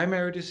a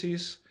primary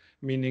disease,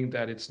 meaning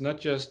that it's not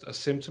just a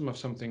symptom of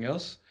something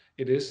else.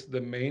 It is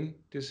the main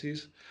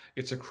disease.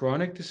 It's a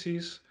chronic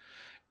disease,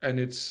 and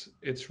it's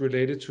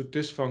related to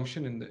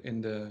dysfunction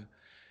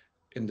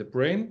in the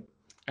brain,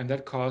 and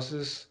that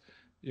causes,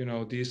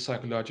 these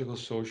psychological,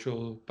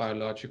 social,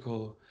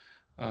 biological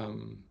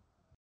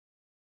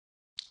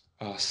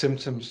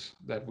symptoms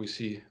that we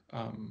see.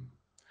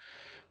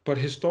 But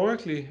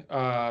historically,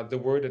 the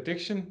word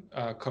addiction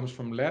comes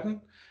from Latin,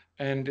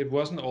 and it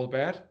wasn't all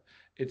bad.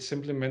 It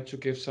simply meant to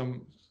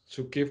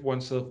give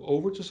oneself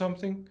over to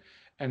something,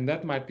 and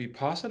that might be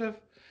positive.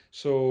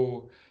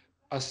 So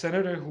a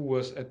senator who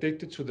was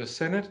addicted to the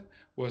Senate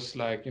was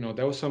like,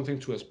 that was something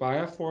to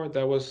aspire for.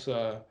 That was,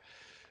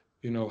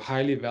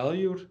 highly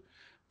valued.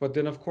 But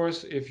then, of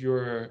course, if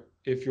you're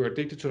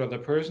addicted to another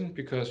person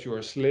because you're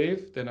a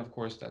slave, then of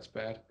course that's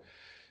bad.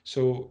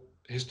 So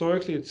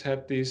historically, it's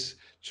had these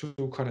two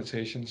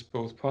connotations,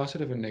 both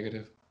positive and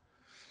negative.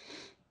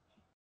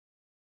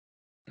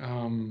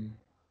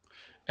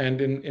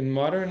 And in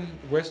modern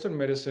Western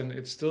medicine,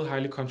 it's still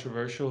highly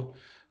controversial,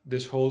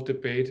 this whole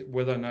debate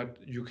whether or not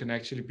you can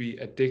actually be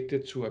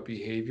addicted to a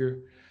behavior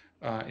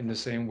in the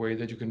same way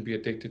that you can be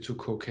addicted to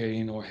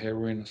cocaine or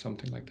heroin or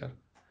something like that.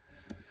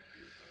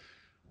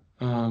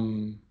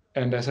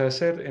 And as I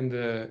said, in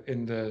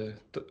the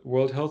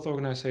World Health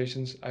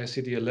Organization's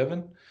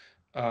ICD-11,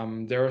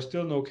 there are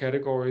still no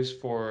categories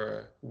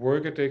for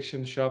work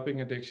addiction,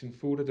 shopping addiction,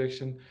 food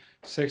addiction,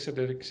 sex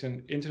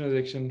addiction, internet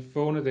addiction,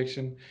 phone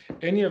addiction,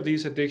 any of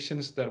these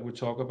addictions that we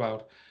talk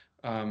about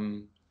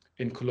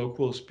in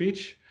colloquial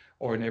speech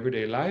or in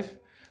everyday life.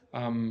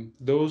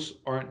 Those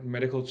aren't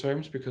medical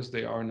terms because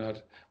they are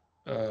not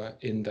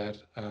in that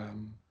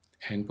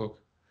handbook.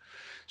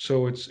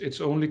 So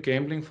it's only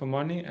gambling for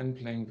money and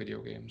playing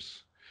video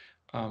games.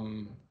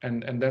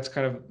 And that's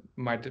kind of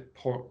my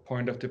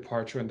point of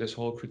departure in this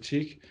whole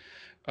critique,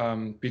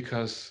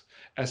 because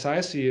as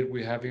I see it,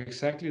 we have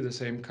exactly the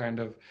same kind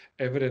of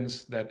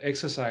evidence that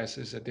exercise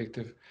is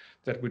addictive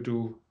that we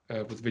do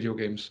with video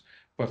games.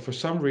 But for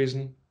some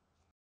reason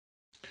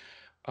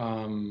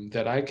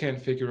that I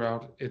can't figure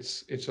out,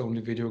 it's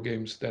only video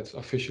games that's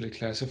officially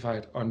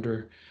classified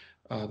under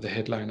the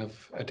headline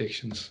of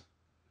addictions.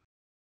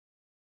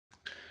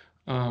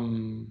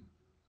 Um,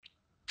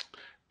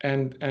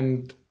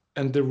 and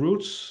the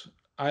roots,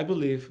 I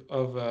believe,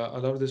 of a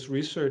lot of this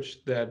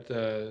research that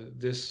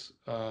this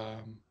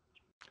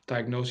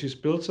diagnosis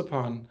builds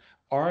upon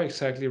are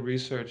exactly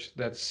research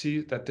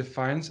that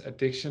defines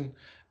addiction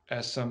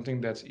as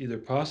something that's either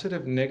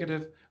positive,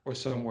 negative, or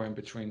somewhere in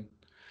between.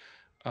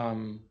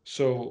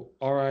 So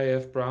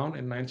R.I.F. Brown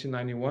in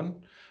 1991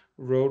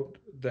 wrote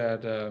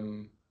that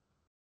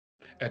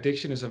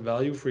addiction is a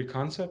value-free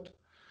concept.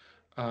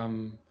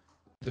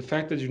 The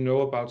fact that you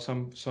know about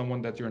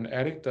someone that you're an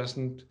addict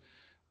doesn't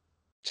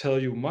tell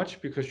you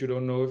much because you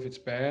don't know if it's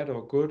bad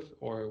or good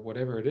or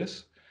whatever it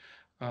is.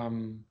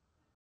 And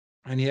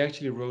he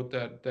actually wrote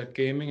that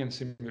gaming and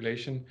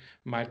simulation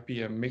might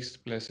be a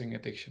mixed blessing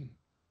addiction.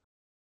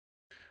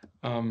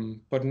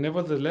 But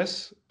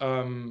nevertheless,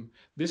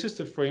 this is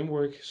the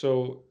framework.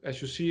 So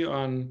as you see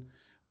on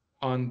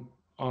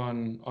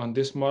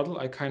this model,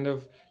 I kind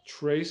of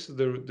trace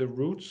the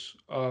roots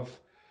of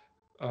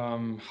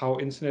how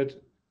internet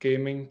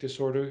gaming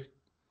disorder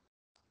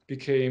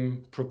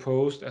became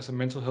proposed as a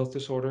mental health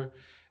disorder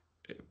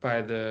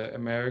by the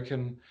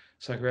American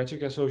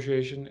Psychiatric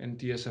Association in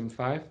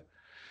DSM-5.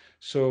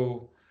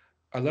 So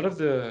a lot of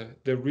the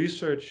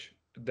research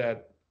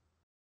that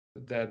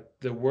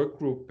the work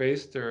group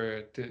based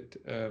their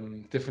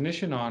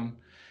definition on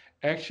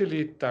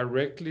actually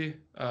directly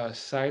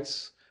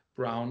cites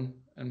Brown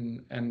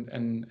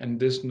and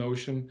this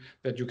notion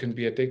that you can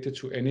be addicted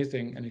to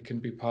anything and it can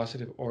be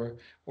positive or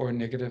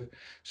negative.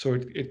 So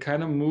it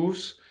kind of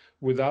moves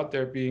without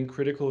there being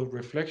critical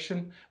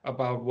reflection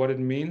about what it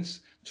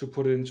means to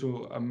put it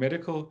into a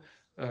medical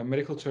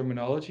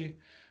terminology,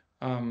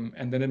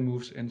 and then it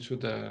moves into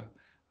the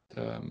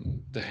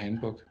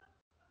handbook.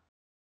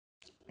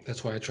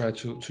 That's why I try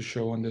to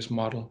show on this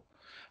model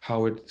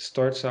how it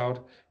starts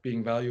out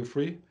being value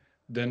free,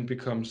 then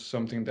becomes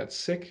something that's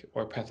sick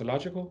or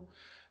pathological,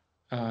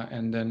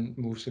 and then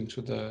moves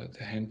into the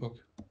handbook.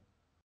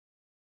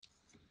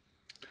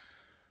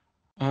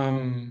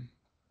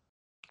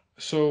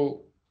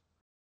 So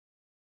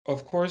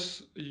of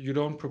course, you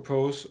don't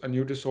propose a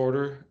new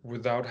disorder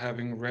without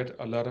having read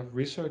a lot of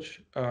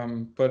research,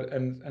 but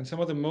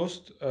some of the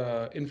most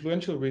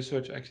influential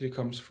research actually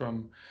comes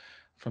from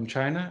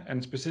China,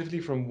 and specifically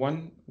from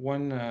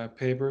one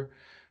paper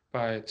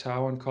by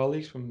Tao and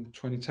colleagues from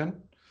 2010.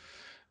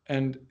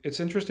 And it's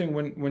interesting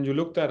when you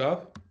look that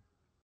up,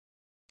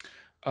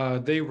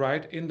 they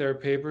write in their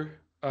paper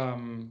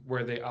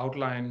where they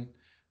outline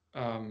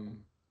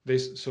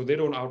so they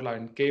don't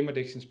outline game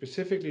addiction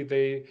specifically,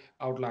 they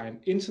outline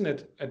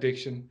internet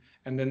addiction,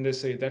 and then they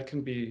say that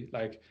can be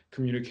like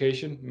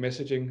communication,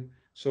 messaging,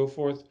 so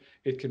forth.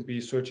 It can be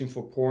searching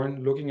for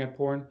porn, looking at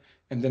porn,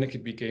 and then it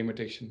could be game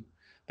addiction.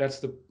 That's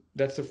the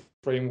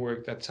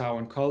framework that Tao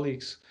and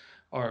colleagues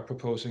are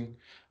proposing.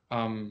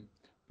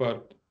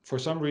 But for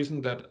some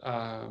reason that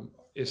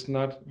is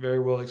not very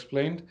well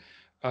explained,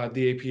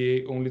 the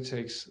APA only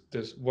takes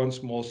this one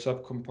small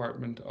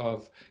subcompartment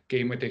of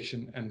game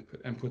addiction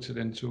and puts it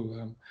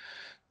into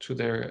to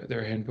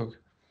their handbook.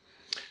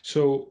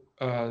 So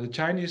the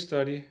Chinese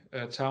study,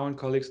 Tao and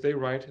colleagues, they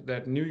write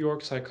that New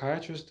York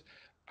psychiatrist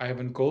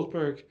Ivan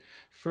Goldberg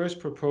first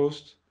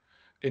proposed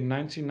in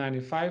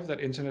 1995 that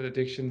internet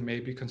addiction may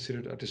be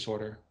considered a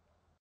disorder.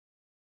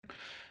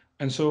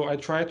 And so I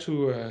tried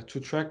to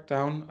track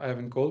down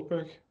Ivan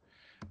Goldberg,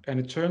 and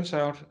it turns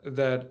out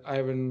that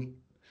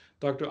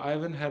Dr.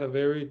 Ivan had a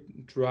very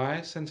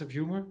dry sense of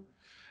humor.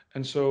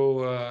 And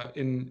so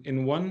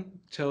in one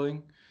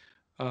telling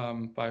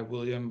by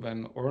William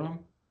Van Oram,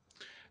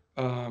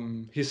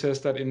 he says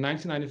that in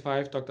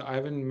 1995, Dr.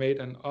 Ivan made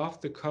an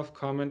off-the-cuff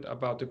comment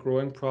about the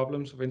growing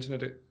problems of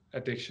internet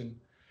addiction.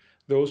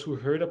 Those who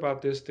heard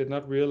about this did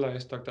not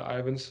realize Dr.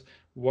 Ivan's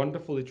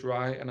wonderfully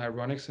dry and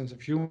ironic sense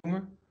of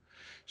humor.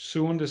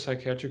 Soon the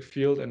psychiatric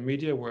field and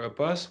media were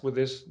abuzz with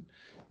this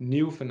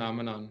new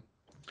phenomenon.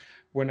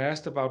 When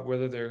asked about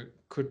whether there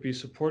could be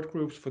support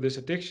groups for this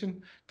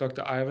addiction,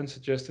 Dr. Ivan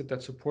suggested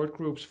that support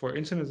groups for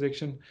internet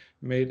addiction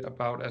made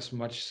about as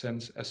much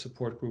sense as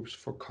support groups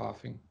for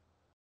coughing.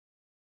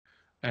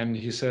 And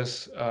he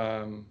says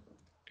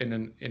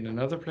in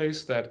another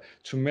place that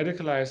to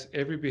medicalize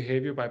every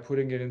behavior by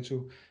putting it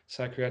into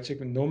psychiatric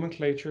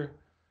nomenclature,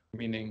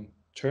 meaning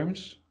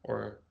terms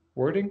or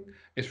wording,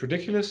 is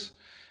ridiculous.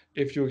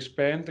 If you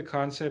expand the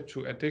concept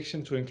to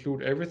addiction to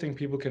include everything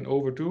people can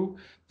overdo,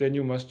 then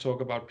you must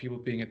talk about people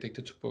being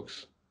addicted to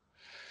books.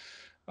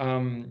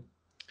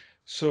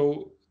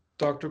 So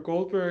Dr.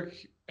 Goldberg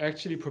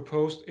actually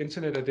proposed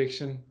internet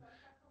addiction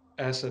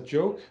as a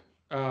joke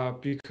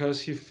because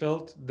he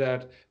felt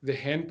that the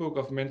handbook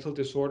of mental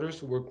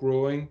disorders were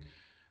growing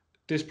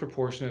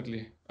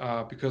disproportionately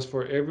because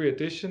for every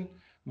edition,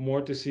 more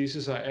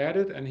diseases are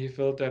added, and he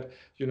felt that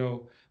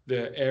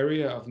the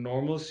area of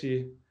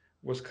normalcy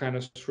was kind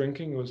of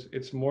shrinking.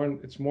 It's more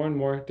and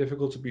more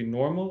difficult to be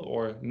normal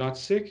or not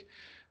sick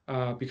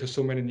because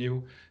so many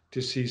new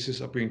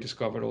diseases are being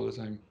discovered all the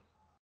time.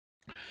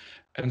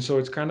 And so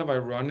it's kind of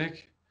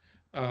ironic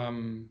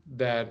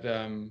that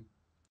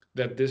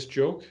this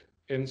joke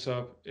ends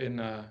up in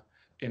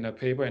a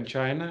paper in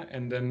China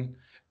and then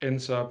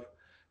ends up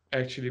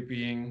actually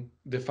being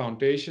the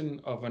foundation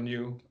of a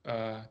new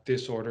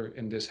disorder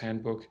in this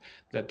handbook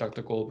that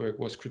Dr. Goldberg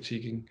was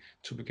critiquing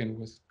to begin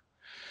with.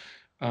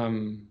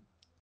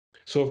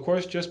 So of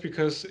course, just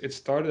because it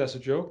started as a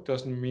joke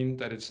doesn't mean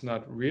that it's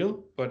not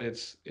real, but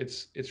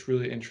it's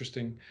really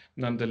interesting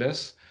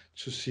nonetheless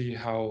to see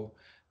how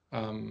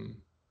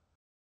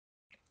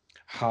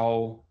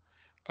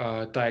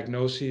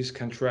diagnoses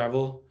can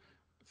travel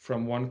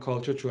from one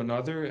culture to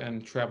another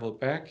and travel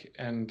back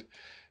and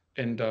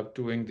end up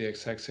doing the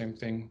exact same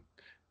thing,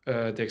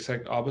 the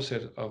exact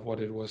opposite of what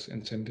it was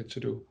intended to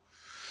do.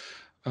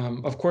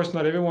 Of course,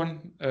 not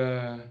everyone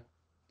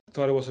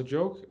thought it was a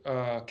joke.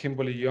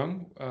 Kimberly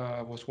Young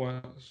was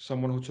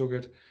someone who took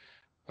it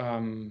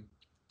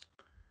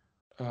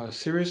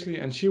seriously,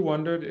 and she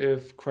wondered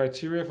if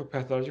criteria for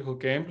pathological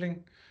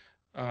gambling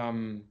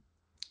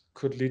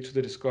could lead to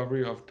the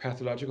discovery of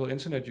pathological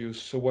internet use.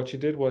 So what she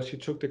did was she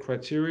took the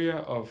criteria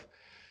of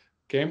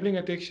gambling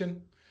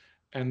addiction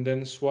and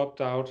then swapped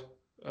out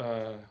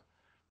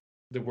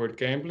the word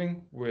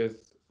gambling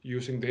with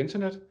using the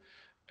internet,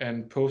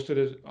 and posted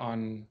it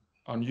on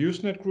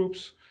Usenet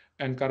groups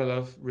and got a lot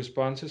of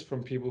responses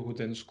from people who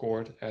then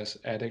scored as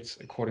addicts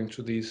according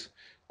to these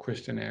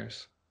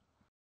questionnaires.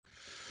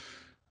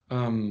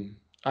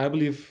 I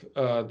believe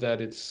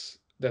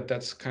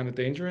that's kind of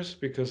dangerous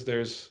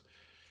because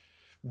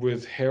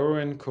with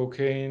heroin,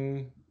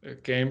 cocaine,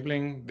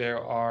 gambling, there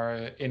are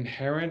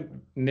inherent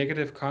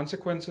negative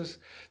consequences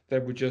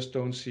that we just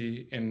don't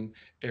see in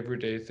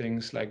everyday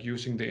things like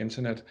using the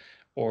internet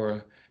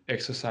or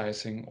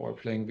exercising or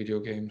playing video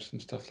games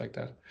and stuff like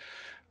that.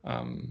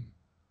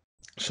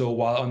 So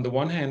while on the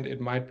one hand it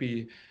might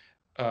be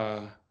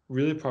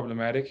really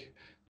problematic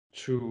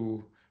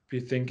to be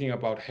thinking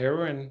about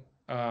heroin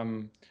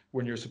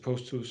when you're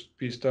supposed to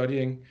be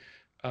studying,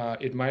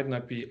 it might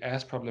not be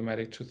as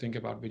problematic to think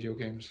about video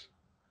games.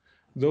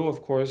 Though,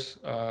 of course,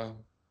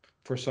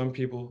 for some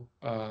people,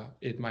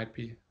 it might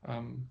be.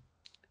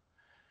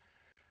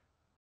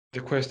 The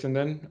question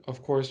then,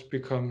 of course,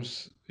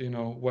 becomes,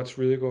 what's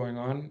really going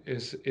on?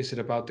 Is it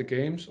about the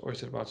games or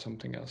is it about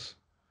something else?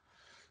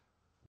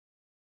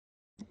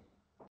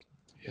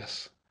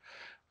 Yes.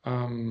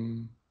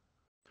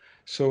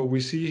 So we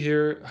see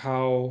here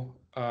how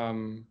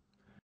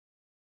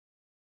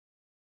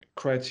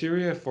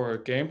criteria for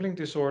gambling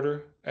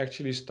disorder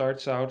actually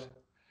starts out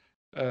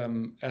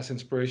as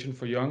inspiration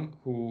for Jung,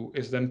 who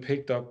is then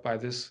picked up by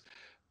this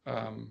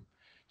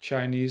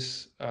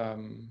Chinese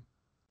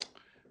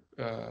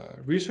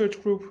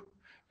research group,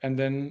 and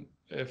then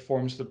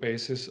forms the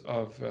basis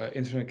of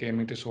internet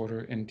gaming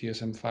disorder in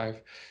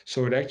DSM-5.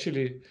 So it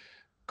actually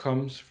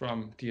comes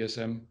from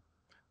DSM,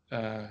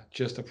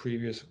 just a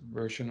previous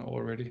version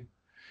already.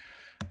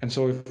 And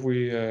so if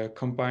we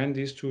combine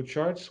these two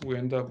charts, we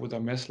end up with a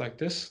mess like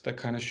this that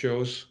kind of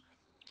shows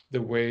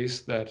the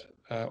ways that,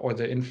 or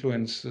the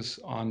influences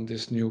on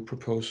this new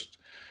proposed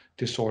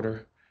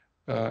disorder,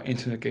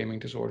 internet gaming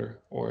disorder,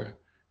 or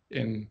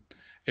in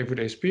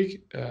everyday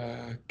speak,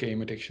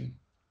 game addiction.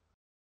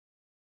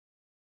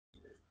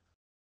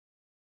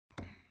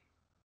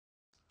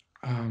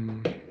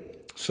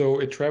 So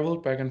it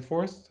traveled back and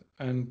forth,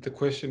 and the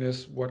question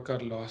is, what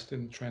got lost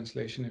in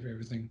translation,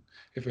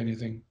 if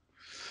anything?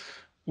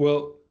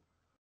 Well,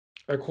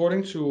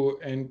 according to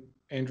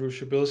Andrew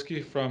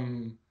Shabilsky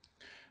from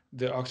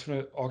the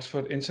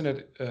Oxford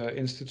Internet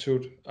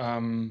Institute,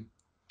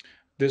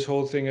 this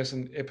whole thing is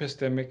an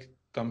epistemic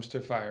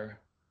dumpster fire.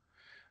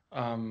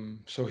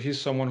 So he's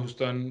someone who's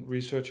done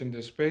research in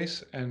this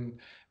space and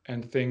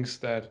thinks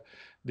that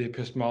the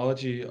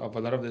epistemology of a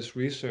lot of this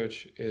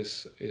research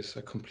is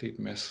a complete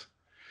mess.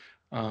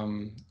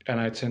 And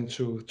I tend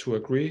to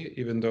agree,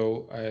 even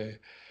though I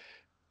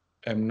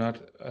am not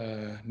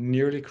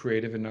nearly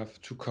creative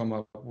enough to come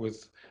up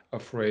with a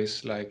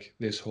phrase like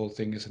this whole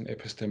thing is an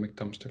epistemic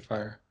dumpster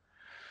fire.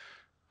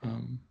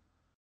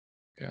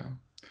 Yeah.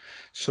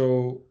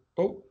 So,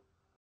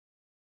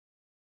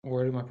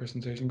 where did my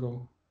presentation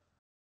go?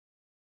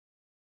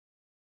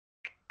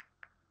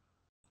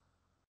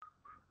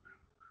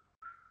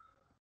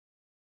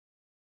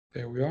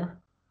 There we are.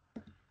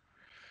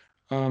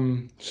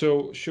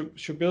 So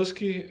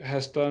Shabilsky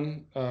has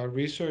done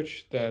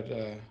research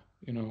that,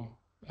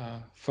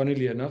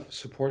 funnily enough,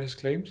 support his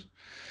claims.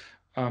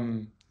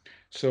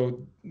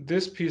 So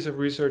this piece of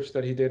research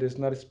that he did is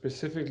not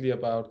specifically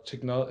about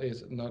technology,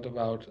 is not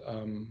about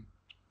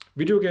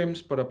video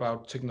games, but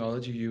about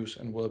technology use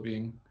and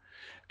well-being.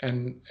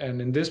 And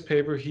in this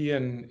paper, he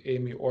and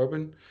Amy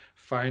Orban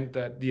find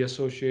that the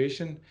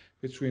association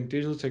between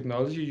digital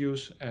technology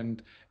use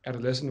and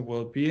adolescent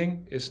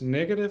well-being is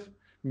negative,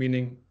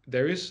 meaning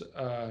there is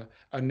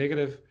a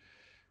negative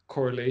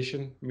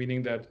correlation,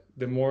 meaning that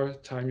the more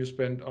time you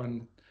spend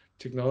on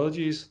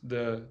technologies,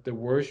 the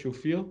worse you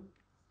feel.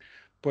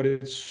 But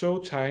it's so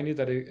tiny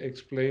that it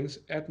explains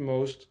at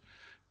most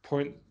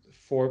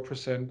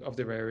 0.4% of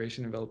the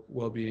variation in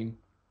well-being.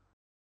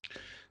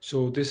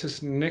 So this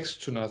is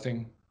next to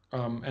nothing.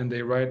 And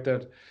they write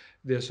that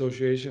the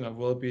association of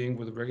well-being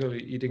with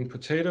regularly eating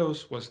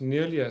potatoes was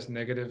nearly as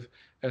negative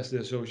as the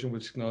association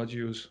with technology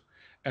use,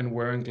 and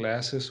wearing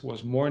glasses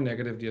was more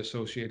negatively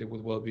associated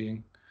with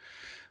well-being.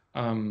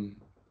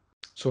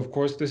 So of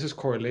course this is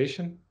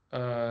correlation.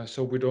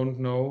 So we don't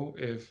know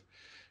if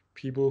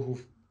people who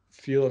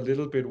feel a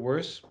little bit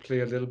worse play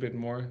a little bit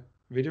more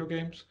video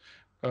games,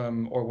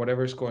 or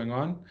whatever is going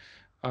on.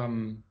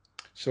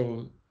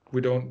 So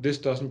this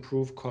doesn't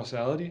prove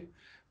causality,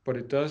 but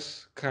it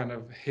does kind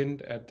of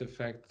hint at the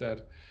fact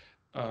that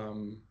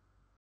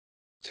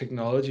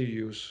technology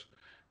use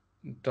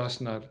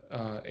does not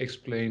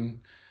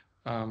explain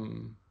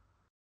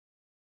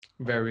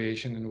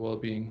variation in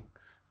well-being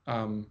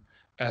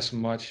as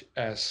much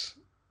as,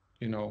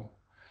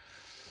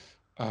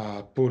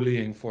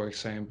 bullying, for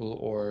example,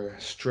 or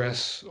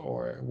stress,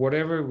 or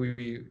whatever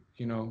we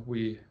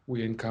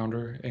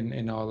encounter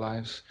in our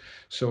lives.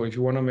 So if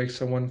you want to make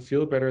someone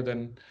feel better,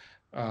 then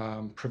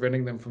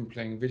preventing them from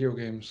playing video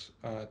games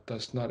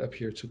does not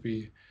appear to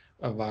be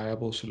a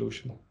viable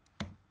solution.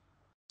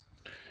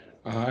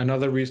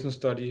 Another recent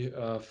study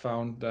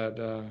found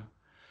that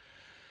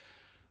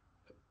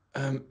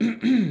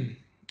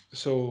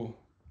so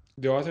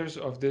the authors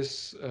of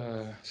this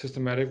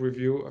systematic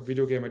review of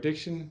video game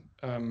addiction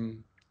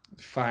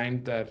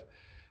find that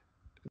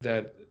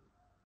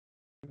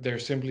there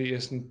simply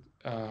isn't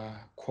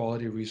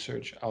quality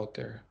research out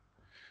there.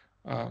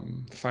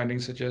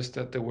 Findings suggest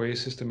that the way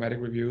systematic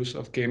reviews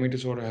of gaming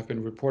disorder have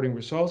been reporting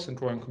results and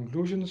drawing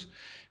conclusions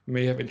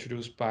may have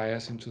introduced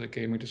bias into the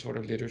gaming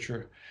disorder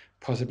literature,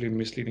 possibly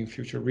misleading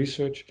future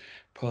research,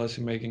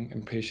 policymaking,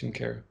 and patient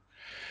care.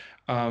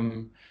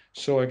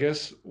 So I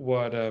guess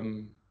what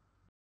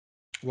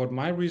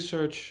my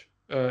research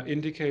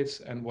indicates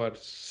and what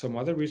some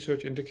other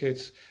research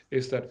indicates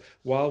is that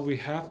while we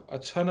have a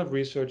ton of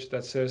research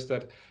that says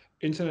that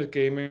internet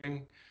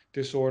gaming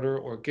disorder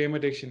or game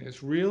addiction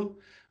is real,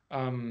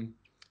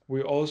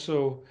 we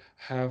also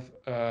have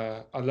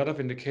a lot of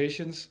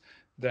indications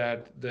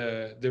that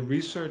the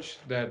research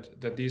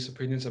that these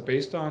opinions are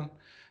based on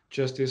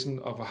just isn't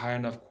of a high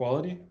enough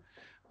quality.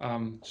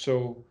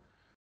 So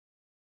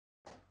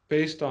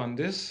based on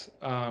this,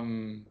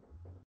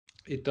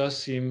 it does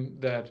seem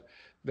that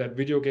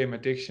video game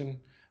addiction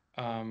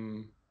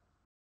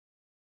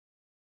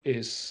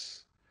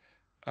is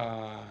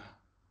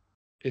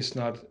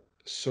not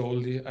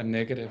solely a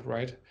negative,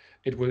 right?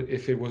 It would,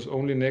 if it was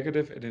only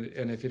negative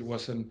and if it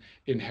was an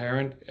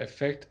inherent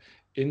effect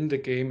in the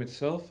game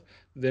itself,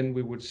 then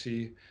we would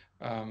see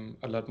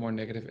a lot more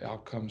negative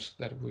outcomes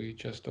that we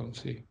just don't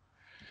see.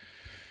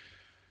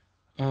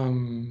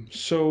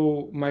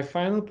 So my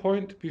final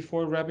point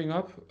before wrapping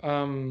up.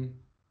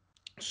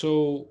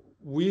 So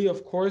we,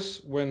 of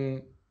course,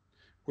 when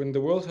the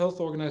World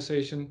Health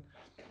Organization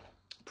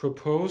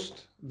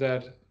proposed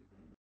that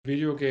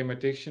video game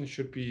addiction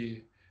should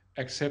be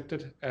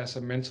accepted as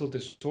a mental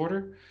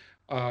disorder,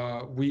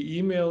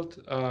 we emailed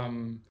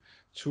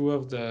two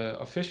of the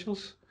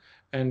officials,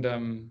 and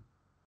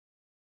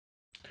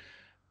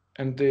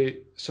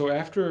so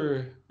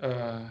after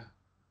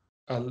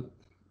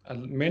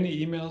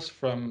many emails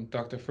from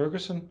Dr.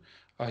 Ferguson,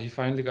 he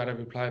finally got a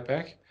reply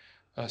back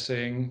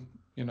saying,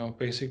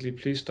 basically,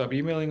 please stop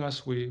emailing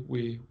us.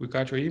 We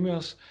got your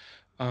emails,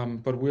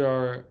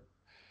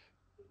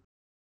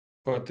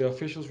 but the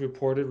officials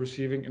reported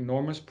receiving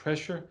enormous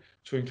pressure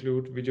to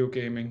include video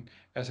gaming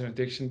as an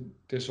addiction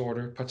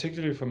disorder,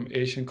 particularly from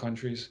Asian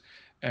countries,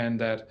 and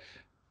that,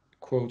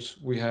 quotes,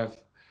 we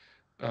have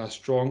a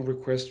strong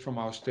request from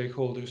our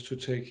stakeholders to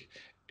take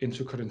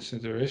into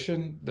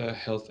consideration the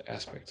health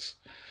aspects.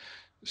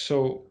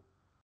 So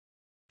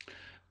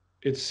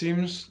it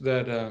seems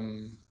that,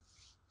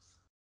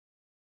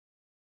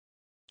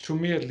 to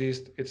me at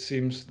least, it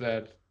seems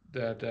that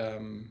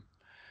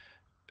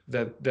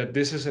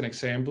this is an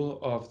example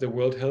of the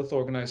World Health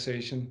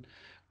Organization,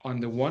 on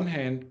the one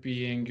hand,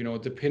 being,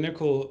 the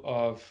pinnacle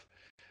of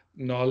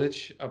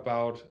knowledge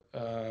about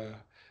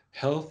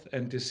health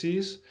and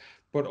disease,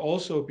 but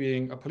also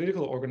being a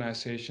political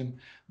organization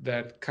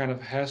that kind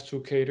of has to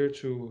cater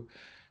to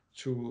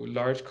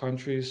large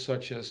countries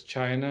such as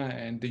China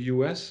and the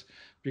US,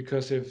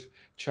 because if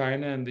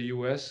China and the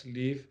US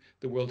leave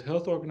the World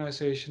Health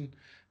Organization,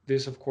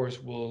 this of course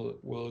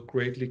will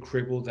greatly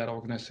cripple that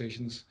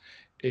organization's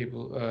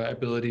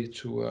ability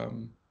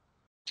to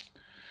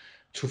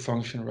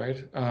function,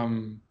 right?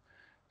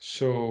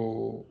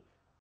 So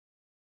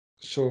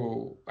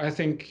I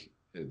think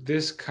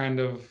this kind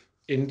of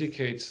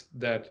indicates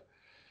that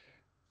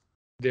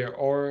there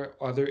are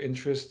other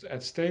interests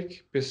at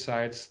stake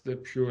besides the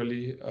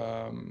purely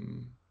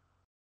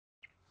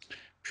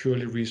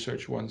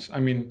research ones. I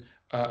mean,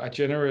 a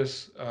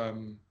generous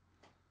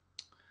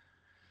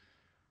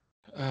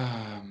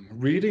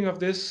reading of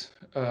this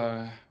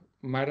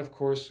might of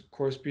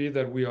course be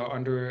that we are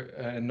under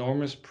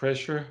enormous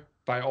pressure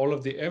by all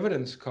of the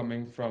evidence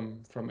coming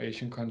from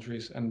Asian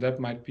countries, and that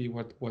might be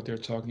what they're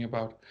talking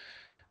about.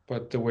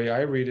 But the way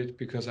I read it,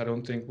 because I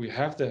don't think we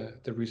have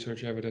the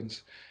research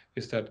evidence,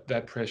 is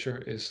that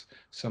pressure is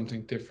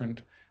something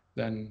different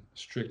than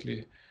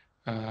strictly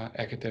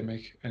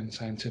academic and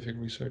scientific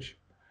research.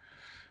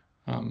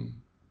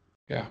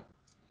 Yeah.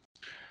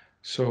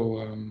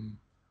 So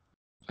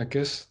I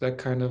guess that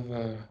kind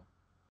of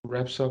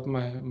wraps up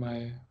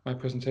my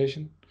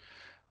presentation.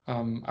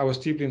 I was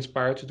deeply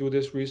inspired to do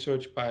this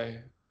research by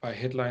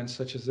headlines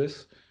such as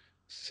this,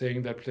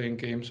 saying that playing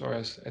games are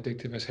as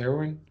addictive as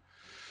heroin.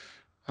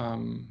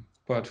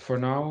 But for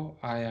now,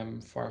 I am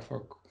far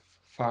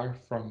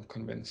from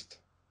convinced.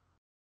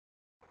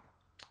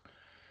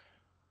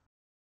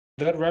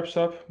 That wraps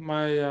up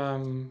my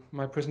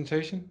my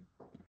presentation,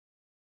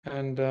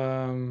 and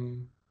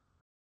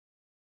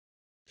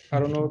I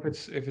don't know if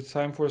it's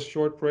time for a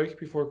short break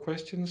before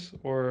questions,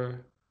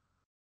 or.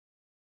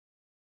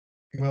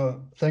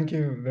 Well, thank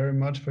you very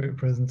much for your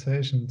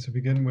presentation to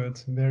begin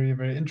with. Very,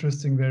 very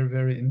interesting, very,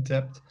 very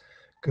in-depth,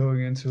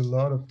 going into a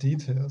lot of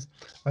details.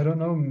 I don't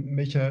know,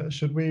 Micha,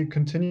 should we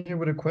continue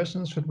with the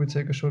questions? Should we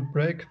take a short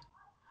break?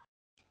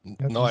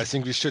 No, I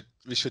think we should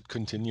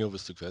continue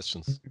with the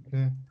questions.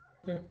 Okay.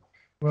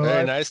 Well,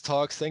 very nice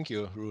talks. Thank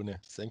you, Rune.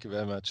 Thank you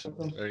very much.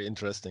 Very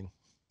interesting.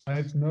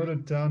 I've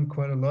noted down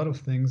quite a lot of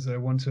things I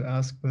want to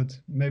ask, but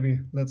maybe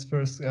let's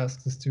first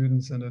ask the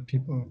students and the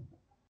people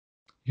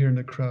here in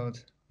the crowd,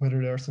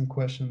 whether there are some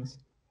questions.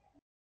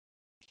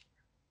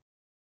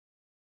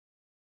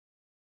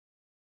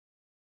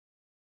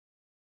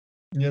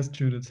 Yes,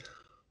 Judith,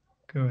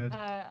 go ahead.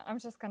 I'm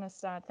just going to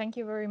start. Thank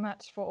you very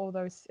much for all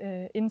those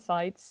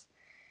insights.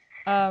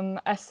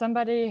 As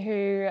somebody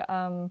who,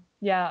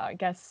 I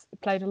guess,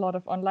 played a lot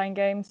of online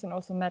games and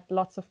also met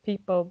lots of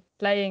people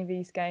playing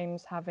these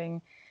games,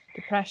 having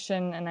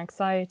depression and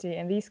anxiety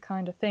and these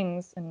kind of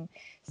things, and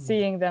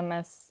seeing them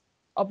as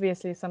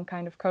obviously some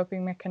kind of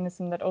coping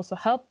mechanism that also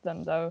helped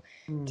them, though,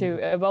 to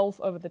evolve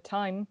over the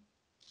time.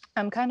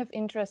 I'm kind of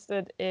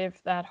interested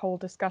if that whole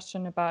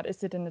discussion about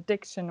is it an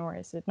addiction or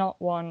is it not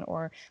one,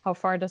 or how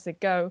far does it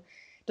go,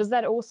 does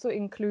that also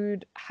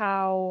include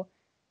how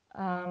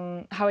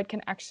it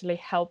can actually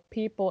help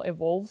people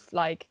evolve,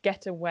 like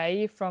get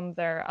away from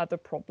their other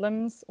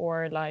problems,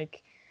 or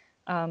like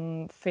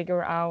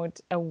figure out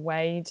a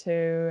way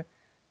to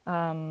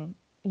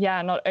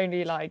not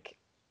only like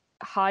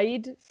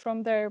hide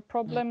from their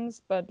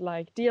problems, but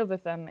like deal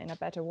with them in a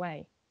better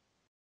way?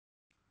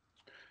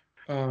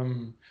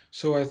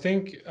 So I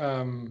think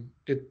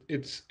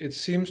it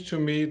seems to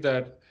me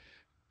that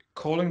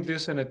calling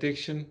this an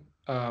addiction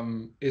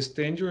is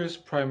dangerous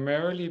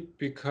primarily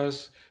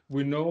because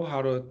we know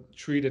how to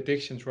treat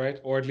addictions, right?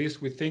 Or at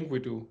least we think we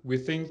do. We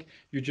think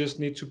you just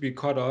need to be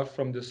cut off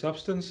from the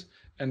substance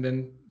and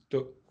then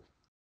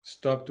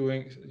stop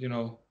doing,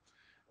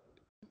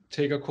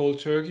 take a cold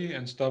turkey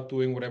and stop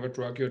doing whatever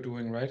drug you're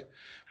doing, right?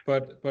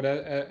 But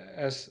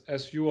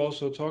as you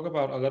also talk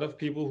about, a lot of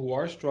people who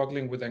are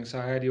struggling with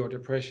anxiety or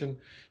depression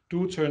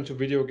do turn to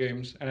video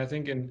games, and I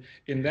think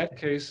in that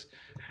case,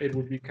 it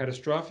would be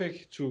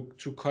catastrophic to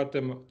cut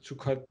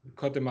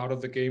them out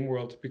of the game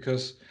world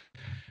because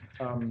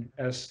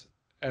as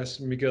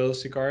Miguel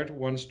Sigard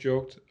once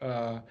joked,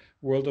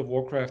 World of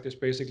Warcraft is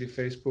basically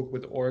Facebook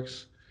with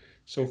orcs.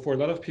 So for a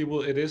lot of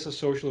people, it is a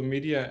social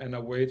media and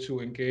a way to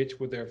engage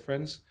with their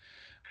friends.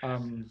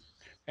 Um,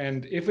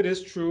 and if it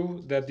is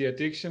true that the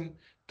addiction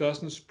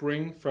doesn't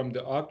spring from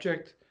the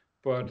object,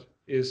 but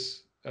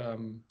is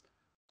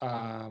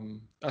a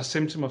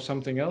symptom of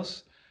something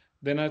else,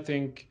 then I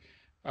think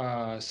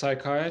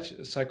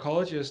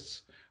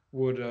psychologists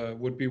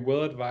would be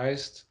well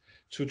advised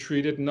to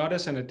treat it not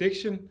as an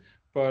addiction,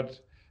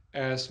 but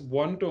as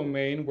one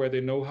domain where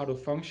they know how to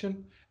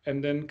function,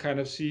 and then kind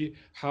of see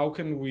how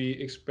can we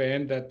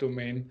expand that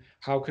domain?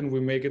 How can we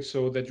make it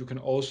so that you can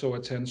also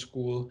attend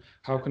school?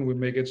 How can we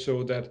make it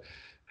so that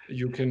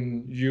you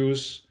can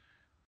use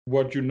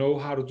what you know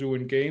how to do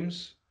in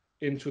games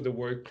into the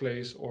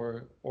workplace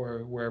or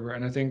wherever?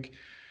 And I think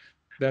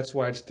that's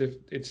why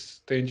it's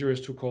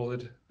dangerous to call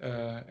it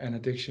an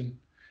addiction.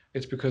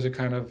 It's because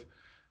it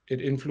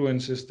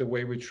influences the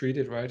way we treat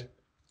it, right?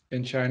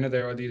 In China,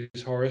 there are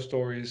these horror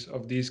stories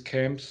of these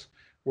camps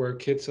where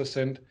kids are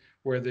sent,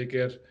 where they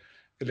get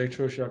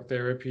electroshock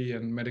therapy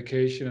and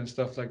medication and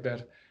stuff like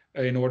that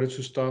in order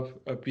to stop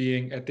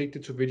being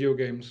addicted to video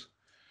games.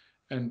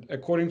 And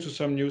according to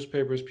some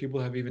newspapers, people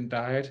have even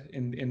died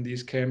in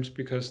these camps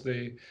because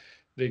they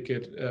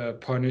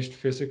get punished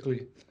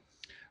physically.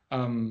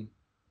 Um,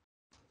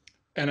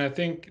 and I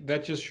think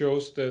that just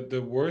shows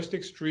the worst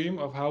extreme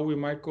of how we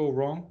might go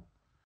wrong.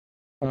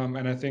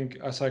 And I think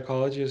a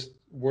psychologist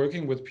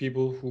working with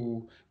people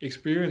who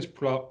experience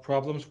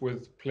problems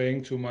with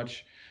playing too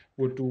much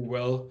would do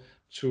well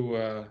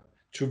to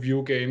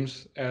view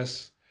games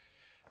as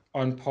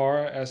on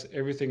par as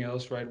everything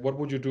else, right? What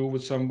would you do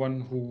with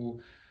someone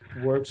who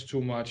works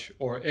too much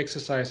or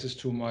exercises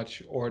too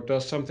much or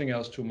does something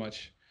else too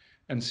much,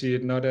 and see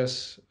it not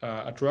as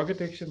a drug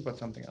addiction, but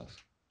something else?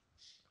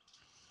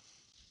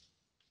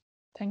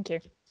 Thank you.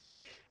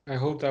 I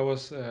hope that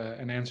was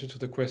an answer to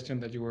the question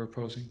that you were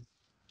posing.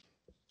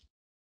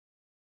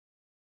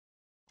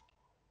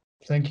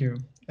 Thank you.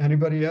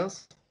 Anybody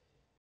else?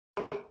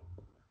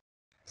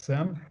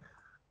 Sam?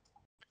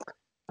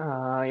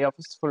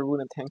 First of all,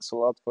 Rune, thanks a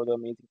lot for the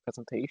amazing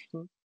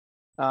presentation.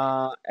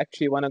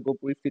 Actually, I want to go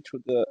briefly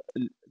through the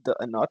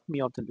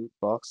anatomy of the loot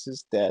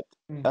boxes that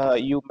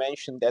you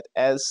mentioned that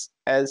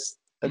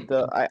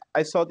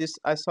I saw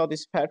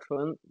this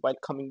pattern while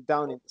coming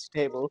down in this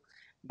table,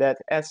 that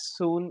as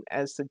soon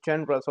as the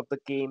genres of the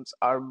games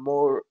are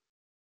more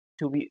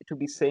to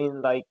be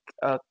saying like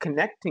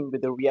connecting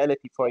with the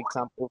reality. For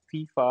example,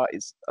 FIFA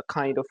is a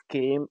kind of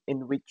game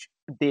in which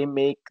they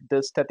make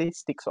the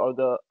statistics or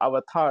the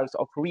avatars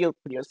of real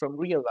players from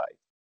real life.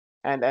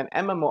 And an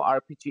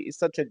MMORPG is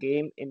such a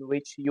game in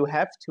which you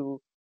have to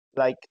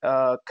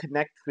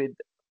connect with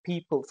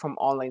people from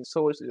online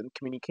sources and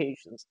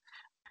communications.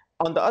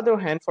 On the other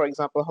hand, for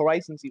example,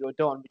 Horizon Zero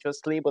Dawn, which was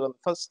labeled on the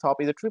first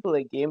top, is a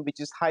AAA game which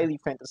is highly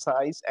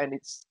fantasized and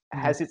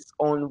has its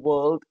own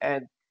world.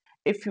 And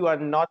if you are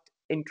not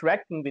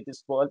interacting with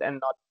this world and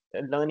not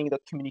learning the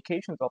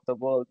communications of the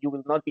world, you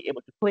will not be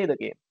able to play the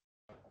game.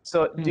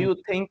 So do you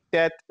think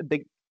that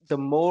the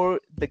more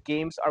the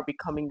games are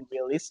becoming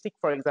realistic,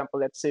 for example,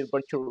 let's say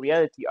virtual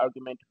reality,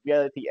 augmented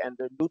reality, and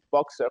the loot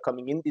boxes are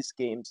coming in these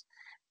games,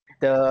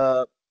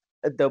 the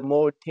the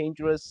more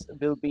dangerous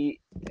will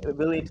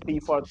it be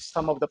for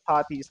some of the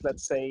parties,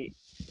 let's say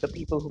the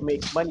people who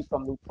make money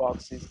from loot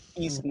boxes,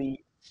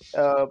 easily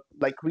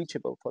like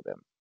reachable for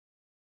them?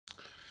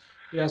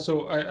 Yeah,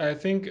 so I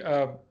think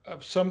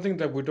something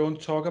that we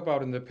don't talk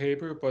about in the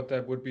paper, but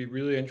that would be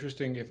really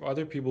interesting if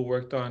other people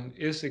worked on,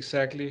 is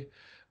exactly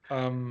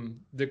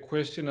the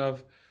question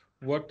of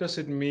what does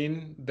it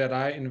mean that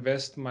I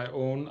invest my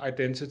own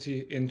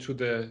identity into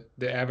the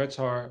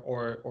avatar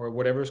or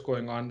whatever's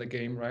going on in the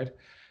game, right?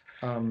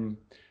 Um,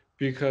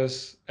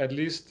 because at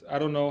least I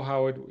don't know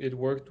how it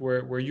worked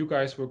where you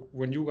guys were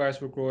when you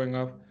guys were growing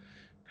up.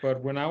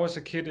 But when I was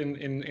a kid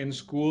in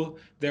school,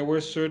 there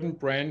were certain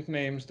brand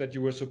names that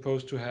you were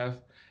supposed to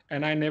have,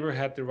 and I never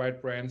had the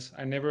right brands.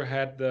 I never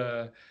had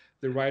the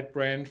right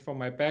brand for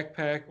my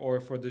backpack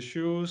or for the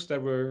shoes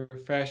that were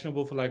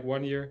fashionable for like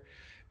 1 year.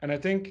 And I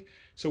think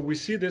so. We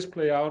see this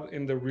play out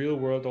in the real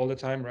world all the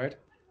time, right?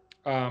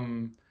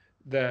 Um,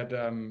 that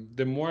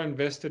the more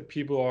invested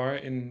people are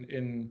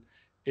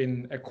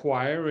in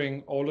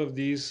acquiring all of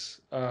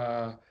these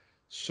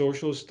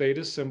social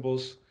status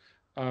symbols.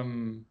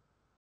 Um,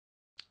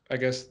 I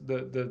guess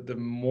the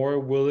more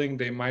willing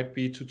they might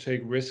be to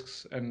take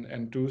risks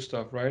and do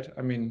stuff, right?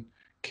 I mean,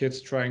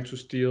 kids trying to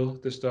steal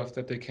the stuff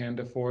that they can't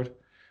afford.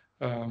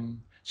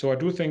 So I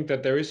do think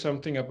that there is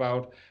something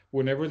about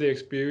whenever they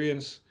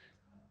experience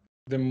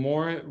the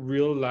more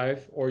real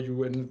life or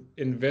you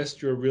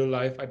invest your real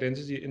life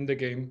identity in the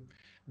game,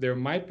 there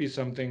might be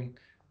something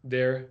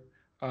there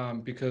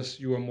because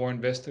you are more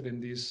invested in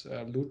these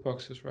loot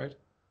boxes, right?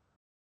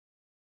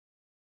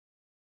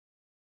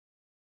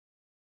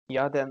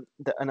 Yeah, then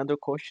another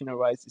question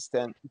arises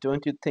then,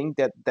 don't you think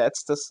that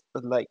that's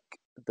like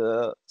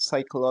the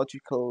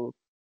psychological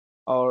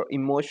or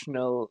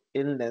emotional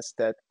illness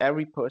that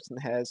every person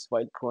has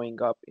while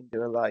growing up in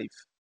their life,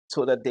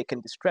 so that they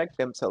can distract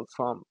themselves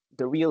from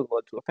the real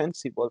world to a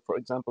fantasy world? For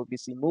example, we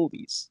see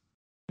movies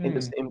in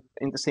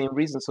the same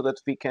reason, so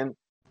that we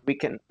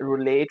can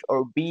relate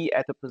or be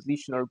at a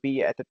position or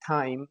be at a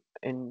time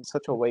in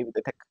such a way with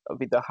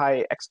the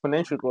high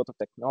exponential growth of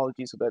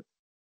technology, so that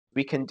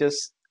we can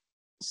just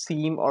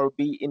seem or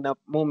be in a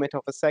moment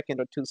of a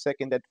second or 2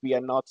 seconds that we are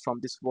not from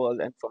this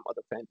world and from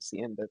other fantasy,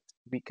 and that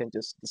we can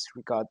just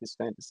disregard this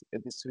fantasy,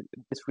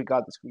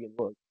 disregard this real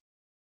world.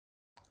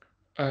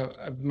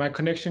 My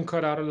connection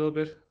cut out a little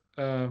bit.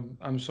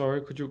 I'm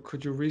sorry.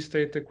 Could you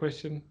restate the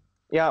question?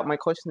 Yeah, my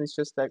question is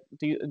just like,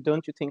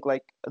 don't you think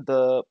like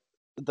the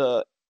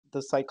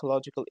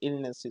psychological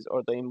illnesses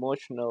or the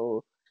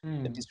emotional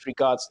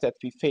disregards that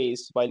we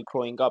face while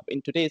growing up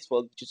in today's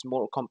world, which is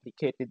more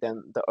complicated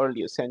than the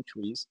earlier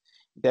centuries,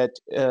 that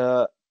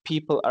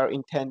people are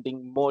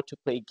intending more to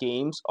play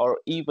games or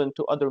even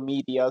to other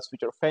medias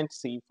which are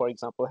fantasy, for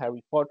example,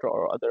 Harry Potter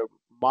or other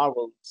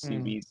Marvel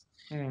series,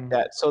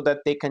 that so that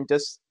they can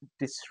just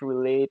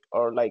disrelate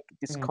or like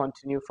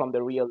discontinue from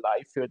the real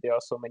life where there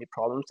are so many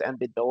problems, and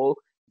they know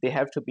they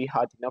have to be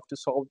hard enough to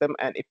solve them,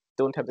 and if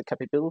they don't have the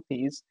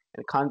capabilities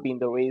and can't be in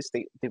the race,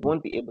 they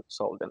won't be able to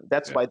solve them.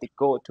 That's why they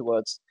go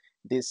towards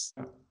this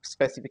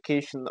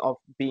specification of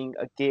being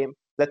a game,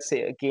 let's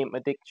say a game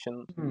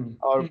addiction,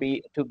 or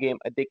be to game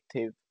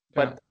addictive.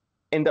 But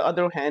in the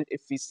other hand,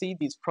 if we see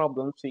these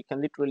problems, we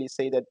can literally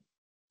say that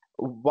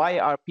why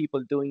are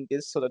people doing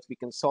this, so that we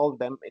can solve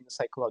them in a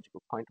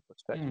psychological point of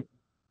perspective.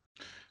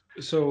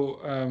 So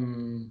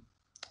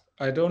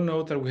I don't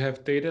know that we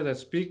have data that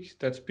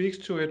speaks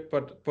to it,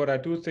 but I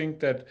do think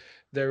that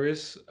there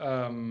is.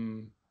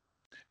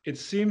 It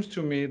seems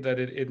to me that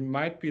it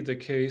might be the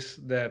case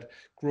that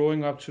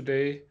growing up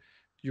today,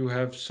 you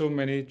have so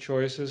many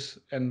choices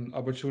and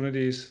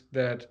opportunities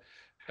that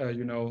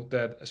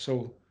that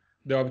so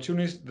the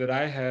opportunities that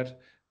I had,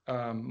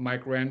 my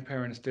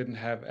grandparents didn't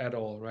have at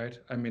all, right?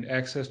 I mean,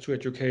 access to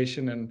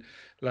education and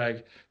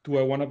like, do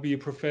I want to be a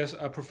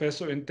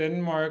professor in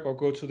Denmark or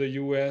go to the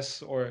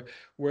US, or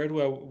what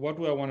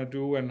do I want to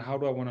do and how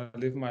do I want to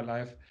live my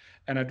life?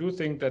 And I do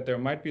think that there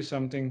might be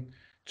something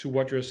to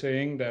what you're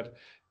saying, that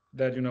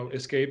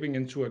escaping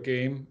into a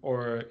game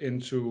or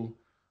into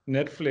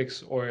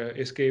Netflix or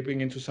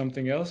escaping into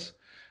something else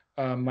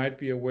might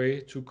be a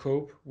way to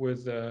cope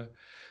with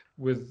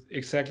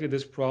exactly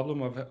this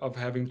problem of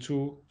having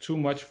too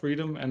much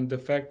freedom and the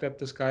fact that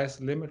the sky's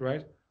the limit,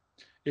 right?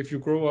 If you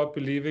grow up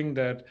believing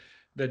that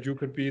you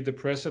could be the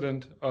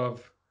president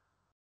of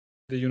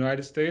the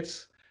United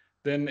States,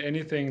 then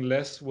anything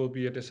less will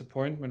be a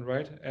disappointment,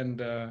 right?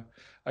 And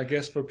I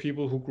guess for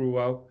people who grew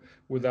up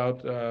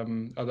without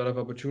a lot of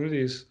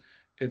opportunities,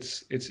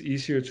 it's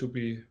easier to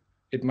be.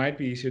 It might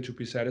be easier to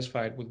be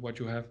satisfied with what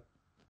you have.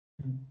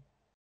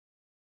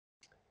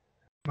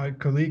 My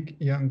colleague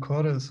Jan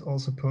Cordes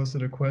also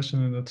posted a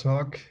question in the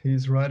talk.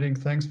 He's writing,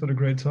 "Thanks for the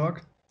great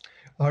talk.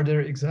 Are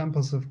there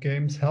examples of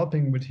games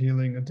helping with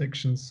healing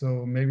addictions?"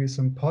 So maybe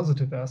some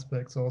positive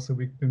aspects also.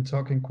 We've been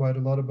talking quite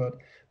a lot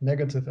about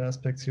negative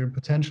aspects here,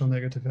 potential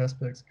negative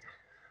aspects.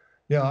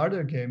 Yeah, are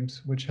there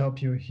games which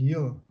help you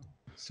heal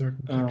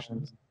certain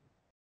addictions?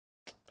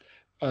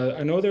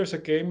 I know there's a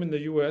game in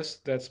the US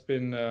that's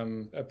been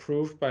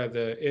approved by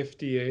the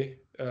FDA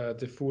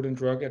the Food and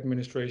Drug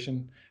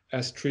Administration,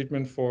 as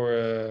treatment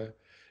for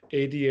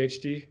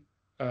ADHD,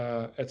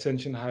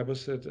 attention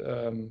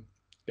hyperset.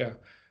 Yeah,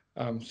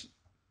 um,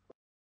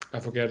 I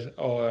forget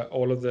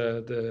all of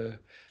the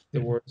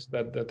words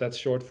that's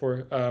short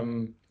for.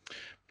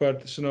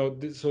 But so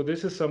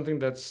this is something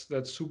that's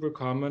super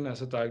common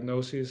as a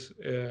diagnosis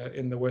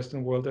in the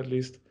Western world, at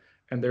least.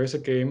 And there is a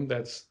game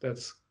that's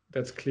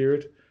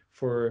cleared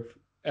for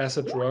as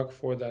a drug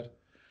for that.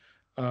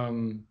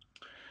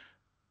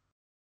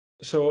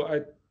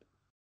 So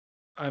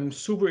I'm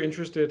super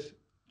interested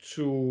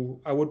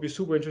I would be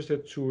super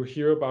interested to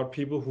hear about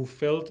people who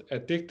felt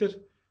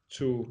addicted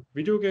to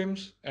video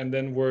games and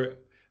then were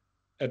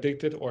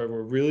addicted or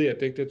were really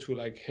addicted to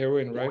like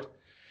heroin, right?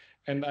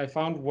 And I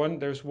found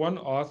there's one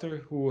author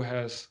who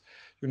has,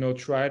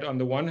 tried on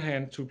the one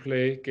hand to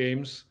play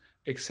games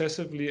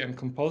excessively and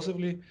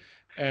compulsively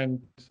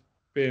and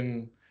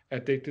been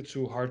addicted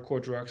to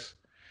hardcore drugs.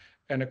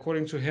 And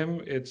according to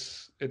him,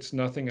 it's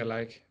nothing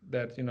alike.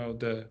 That,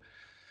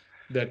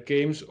 that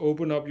games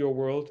open up your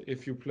world.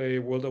 If you play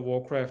World of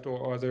Warcraft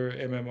or other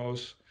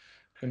MMOs,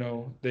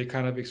 they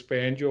kind of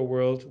expand your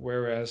world,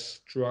 whereas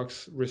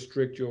drugs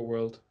restrict your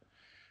world.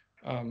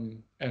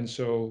 And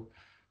so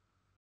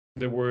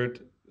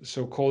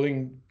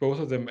calling both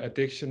of them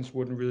addictions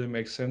wouldn't really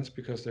make sense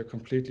because they're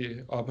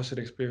completely opposite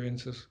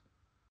experiences.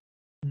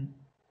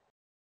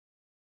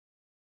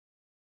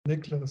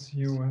 Nicholas,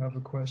 you have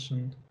a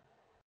question.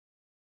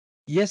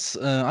 Yes,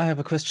 I have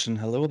a question.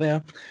 Hello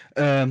there.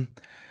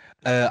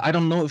 I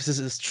don't know if this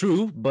is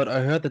true, but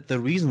I heard that the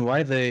reason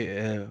why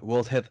the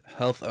World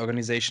Health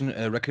Organization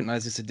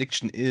recognizes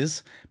addiction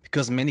is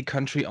because many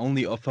countries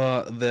only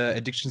offer the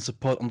addiction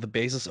support on the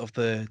basis of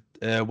the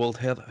World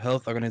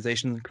Health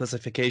Organization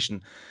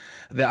classification.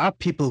 There are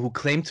people who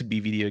claim to be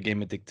video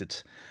game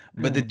addicted,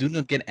 but they do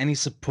not get any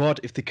support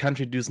if the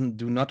country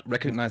do not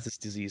recognize this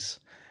disease.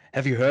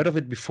 Have you heard of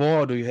it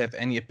before, or do you have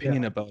any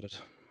opinion about it?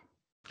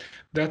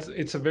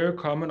 It's a very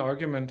common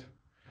argument.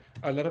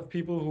 A lot of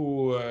people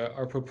who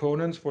are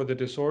proponents for the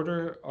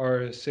disorder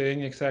are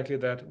saying exactly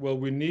that. Well,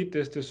 we need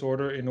this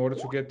disorder in order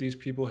to get these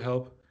people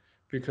help,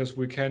 because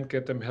we can't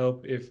get them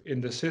help if in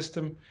the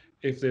system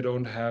if they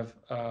don't have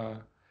a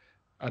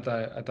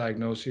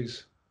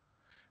diagnosis.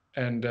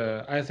 And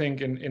I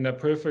think in a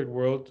perfect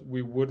world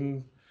we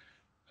wouldn't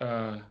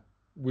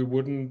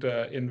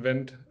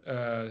invent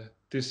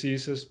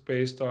diseases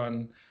based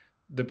on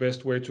the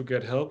best way to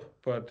get help,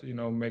 but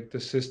make the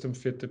system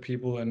fit the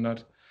people and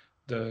not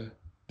the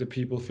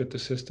people fit the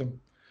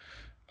system.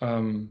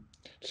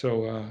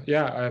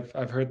 Yeah,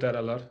 I've heard that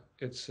a lot.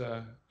 It's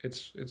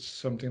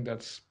something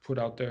that's put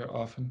out there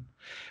often,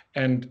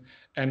 and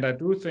I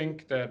do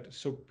think that,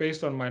 so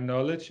based on my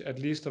knowledge, at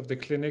least of the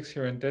clinics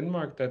here in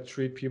Denmark that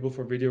treat people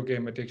for video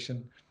game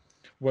addiction,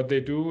 what they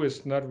do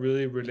is not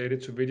really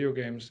related to video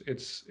games.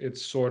 It's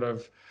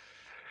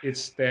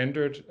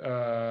standard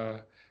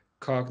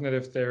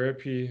cognitive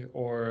therapy,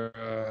 or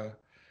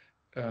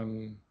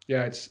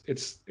it's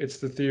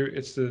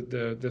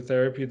the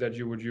therapy that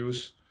you would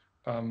use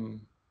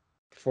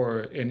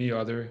for any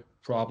other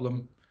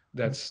problem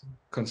that's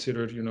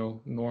considered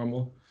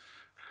normal.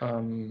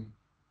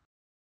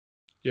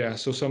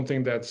 So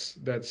something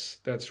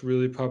that's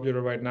really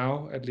popular right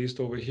now, at least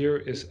over here,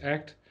 is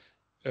ACT.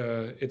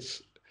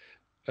 It's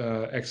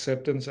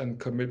acceptance and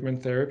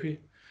commitment therapy,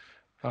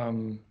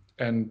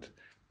 and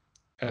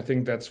I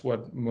think that's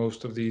what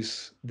most of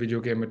these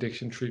video game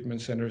addiction treatment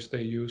centers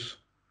they use.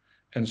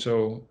 And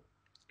so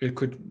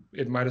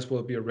it might as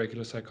well be a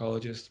regular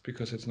psychologist,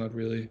 because it's not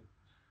really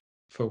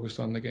focused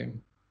on the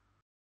game.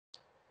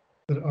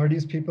 But are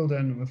these people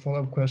then, a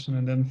follow-up question,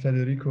 and then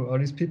Federico, are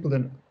these people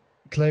then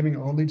claiming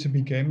only to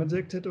be game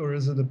addicted, or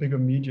is it a bigger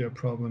media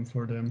problem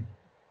for them?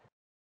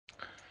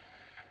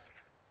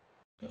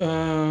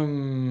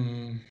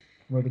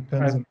 Well, it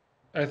depends on.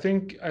 I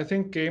think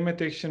game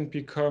addiction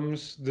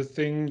becomes the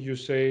thing you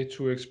say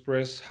to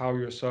express how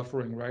you're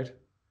suffering, right?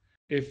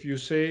 If you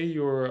say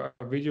you're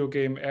a video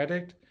game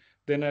addict,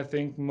 then I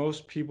think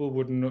most people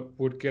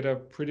would get a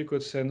pretty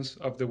good sense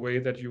of the way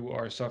that you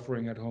are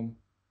suffering at home.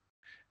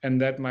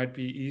 And that might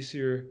be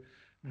easier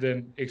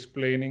than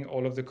explaining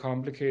all of the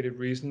complicated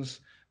reasons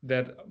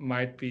that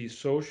might be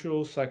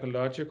social,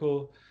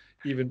 psychological,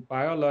 even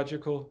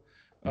biological,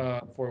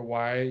 for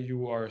why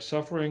you are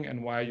suffering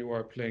and why you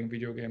are playing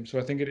video games. So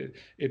I think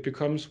it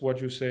becomes what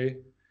you say.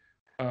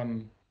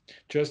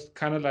 Just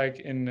kind of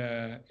like in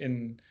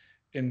the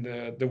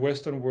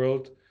Western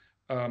world,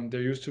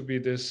 there used to be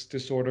this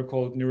disorder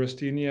called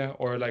neurasthenia,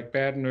 or like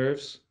bad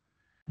nerves.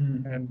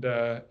 And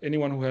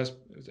anyone who has,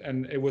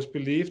 and it was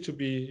believed to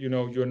be,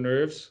 your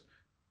nerves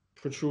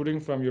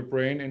protruding from your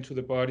brain into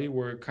the body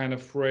were kind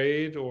of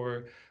frayed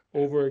or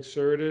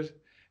overexerted.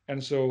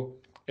 And so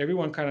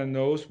everyone kind of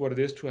knows what it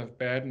is to have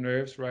bad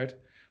nerves, right?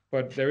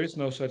 But there is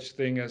no such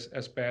thing as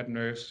bad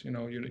nerves.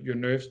 Your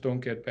nerves don't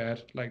get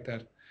bad like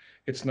that.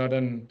 It's not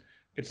an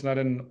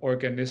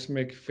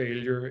organismic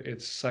failure.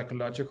 It's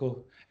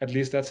psychological. At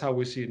least that's how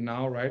we see it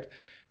now, right?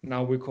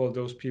 Now we call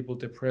those people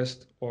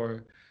depressed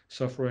or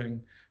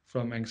suffering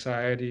from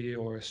anxiety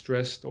or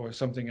stressed or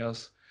something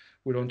else.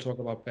 We don't talk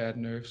about bad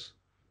nerves.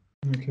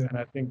 Okay.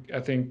 And I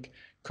think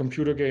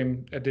computer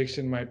game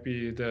addiction might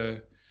be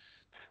the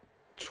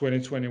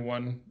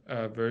 2021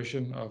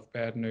 version of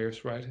bad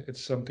nerves, right?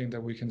 It's something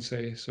that we can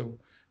say, so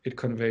it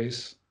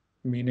conveys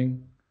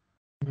meaning.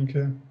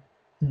 Okay.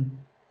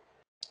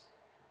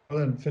 Well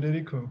then,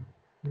 Federico,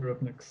 you're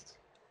up next.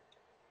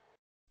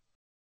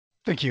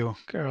 Thank you,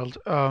 Gerald.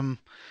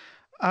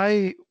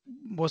 I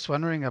was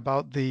wondering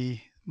about the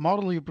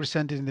model you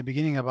presented in the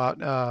beginning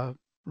about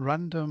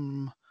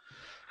random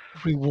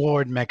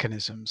reward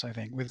mechanisms, I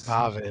think, with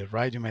Pave,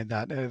 right? You made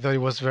that. I thought it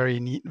was very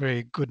neat,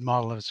 very good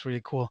model. It's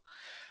really cool.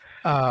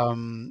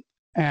 And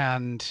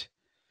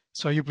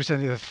so you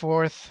presented the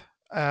fourth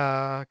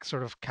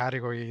sort of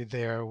category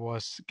there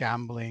was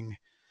gambling.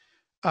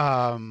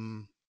 But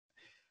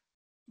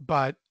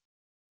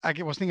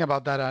I was thinking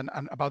about that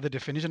and about the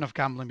definition of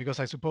gambling, because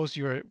I suppose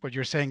what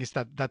you're saying is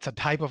that that's a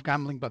type of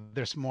gambling, but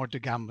there's more to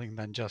gambling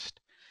than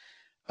just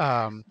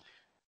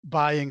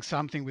buying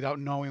something without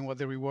knowing what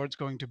the reward's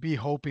going to be,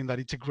 hoping that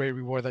it's a great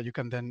reward that you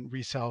can then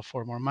resell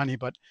for more money.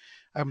 But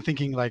I'm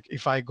thinking, like,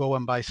 if I go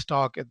and buy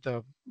stock at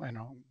the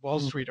Wall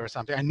Street or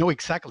something, I know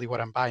exactly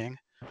what I'm buying.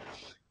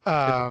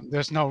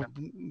 There's no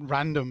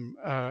random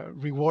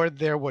reward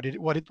there.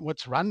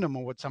 What's random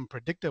or what's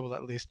unpredictable,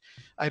 at least,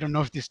 I don't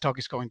know if this stock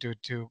is going to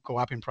go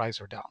up in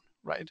price or down,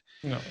 right?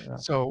 No, yeah.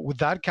 So would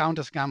that count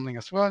as gambling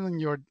as well in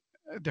your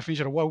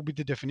definition? Or what would be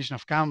the definition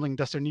of gambling?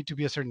 Does there need to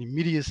be a certain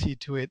immediacy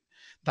to it,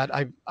 that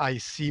I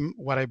see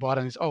what I bought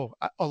and it's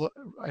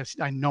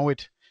I know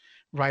it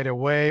right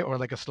away, or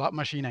like a slot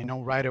machine, I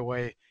know right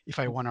away if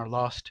I won or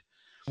lost.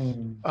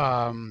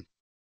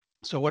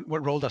 So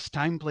what role does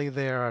time play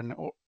there? And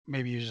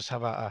maybe you just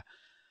have a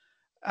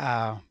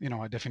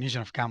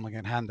definition of gambling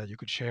in hand that you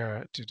could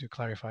share to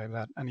clarify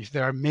that. And if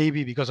there are,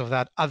 maybe because of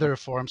that, other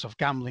forms of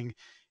gambling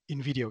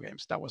in video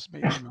games. That was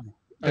maybe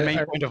the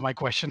main point of my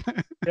question.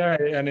 Yeah,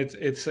 and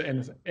it's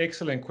an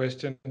excellent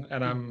question,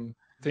 and I'm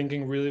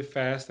thinking really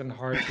fast and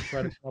hard to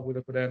try to come up with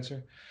a good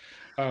answer.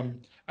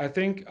 I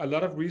think a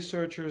lot of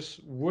researchers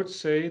would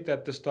say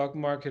that the stock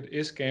market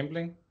is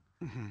gambling,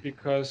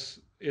 because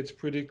it's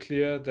pretty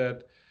clear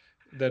that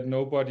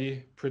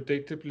nobody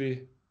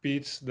predictably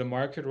beats the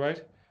market,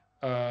 right?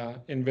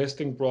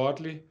 Investing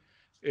broadly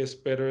is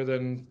better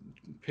than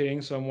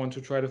paying someone to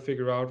try to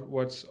figure out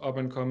what's up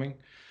and coming.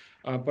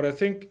 But I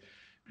think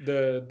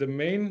the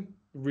main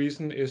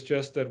reason is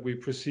just that we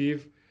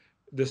perceive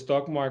the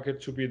stock market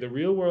to be the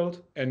real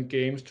world and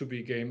games to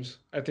be games.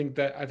 I think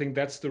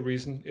that's the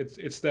reason.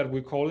 It's that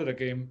we call it a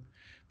game,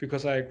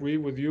 because I agree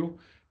with you.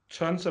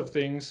 Tons of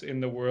things in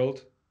the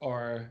world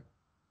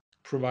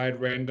provide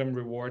random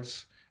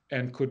rewards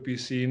and could be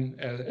seen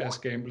as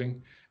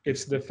gambling.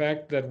 It's the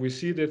fact that we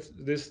see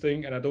this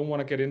thing, and I don't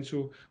want to get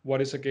into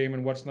what is a game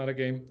and what's not a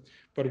game,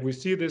 but we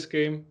see this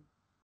game,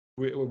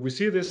 we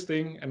see this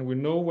thing, and we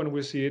know when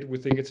we see it, we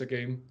think it's a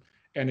game,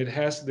 and it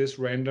has this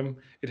random,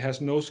 it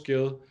has no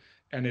skill,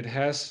 and it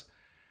has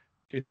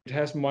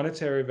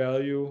monetary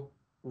value,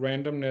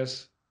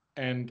 randomness,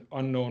 and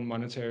unknown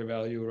monetary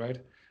value, right?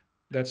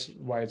 That's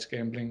why it's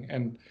gambling.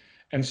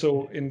 And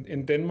so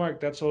in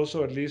Denmark, that's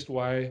also at least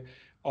why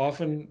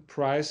often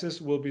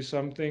prizes will be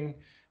something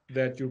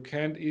that you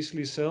can't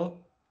easily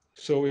sell.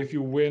 So if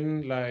you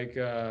win like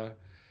a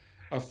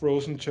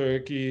frozen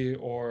turkey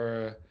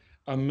or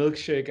a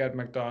milkshake at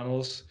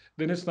McDonald's,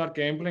 then it's not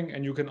gambling,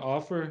 and you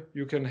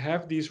can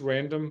have these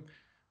random,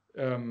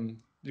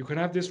 you can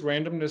have this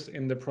randomness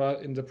in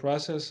the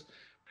process,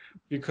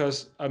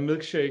 because a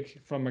milkshake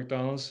from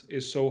McDonald's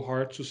is so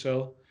hard to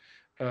sell.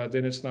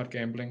 Then it's not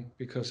gambling,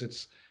 because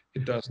it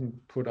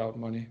doesn't put out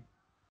money.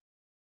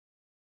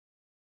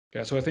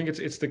 Yeah, so I think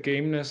it's the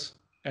gameness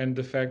and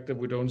the fact that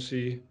we don't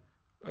see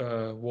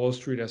Wall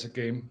Street as a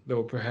game,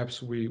 though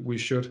perhaps we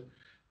should,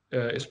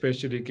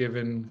 especially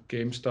given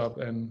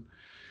GameStop and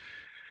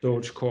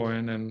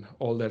Dogecoin and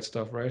all that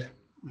stuff, right?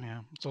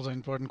 Yeah, it's also an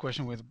important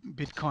question with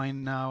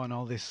Bitcoin now and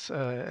all this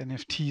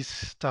NFTs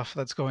stuff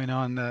that's going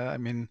on. I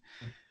mean,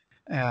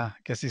 I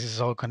guess this is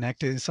all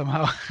connected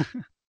somehow.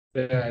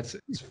 Yeah,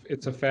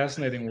 it's a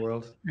fascinating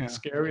world. Yeah.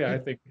 Scary, I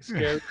think.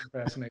 Scary and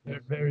fascinating.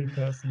 Very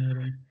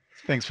fascinating.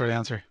 Thanks for the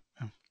answer.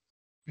 Yeah.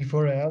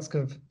 Before I ask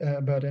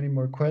about any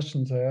more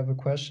questions, I have a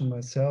question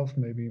myself,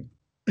 maybe.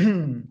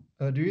 Do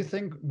you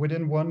think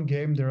within one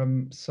game there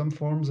are some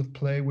forms of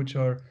play which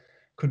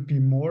could be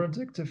more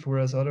addictive,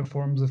 whereas other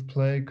forms of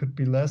play could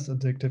be less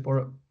addictive,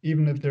 or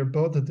even if they're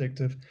both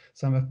addictive,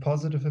 some have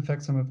positive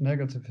effects, some have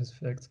negative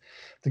effects?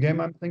 The game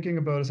I'm thinking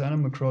about is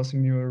Animal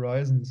Crossing New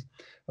Horizons.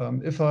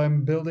 If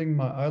I'm building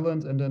my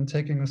island and then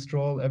taking a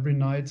stroll every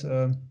night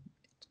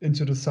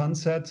into the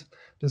sunset,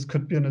 this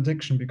could be an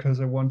addiction, because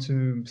I want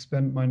to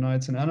spend my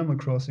nights in Animal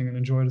Crossing and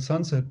enjoy the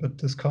sunset, but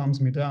this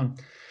calms me down.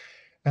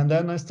 And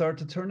then I start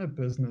the turnip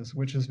business,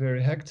 which is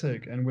very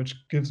hectic and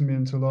which gives me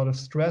into a lot of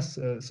stress.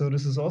 So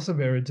this is also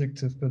very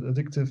addictive, but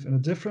addictive in a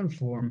different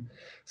form.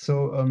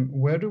 So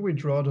where do we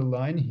draw the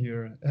line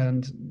here?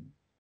 And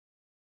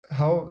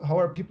how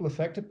are people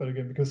affected by the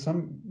game? Because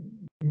some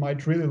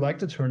might really like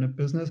the turnip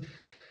business.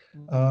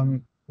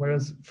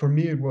 Whereas for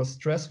me it was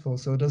stressful.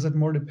 So does it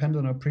more depend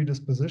on our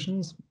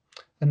predispositions?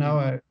 And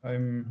now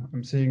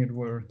I'm seeing it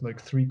were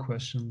like 3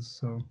 questions.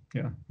 So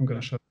yeah, I'm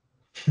gonna shut.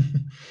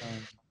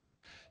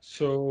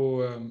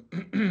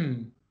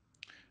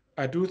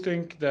 I do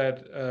think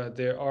that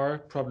there are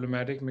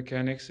problematic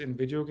mechanics in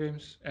video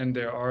games, and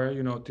there are,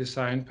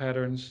 design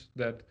patterns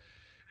that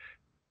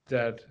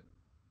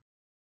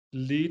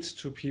leads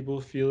to people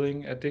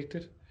feeling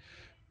addicted.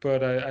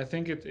 But I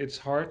think it's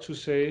hard to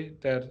say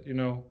that,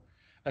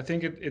 I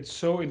think it's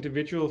so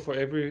individual for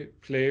every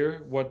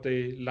player what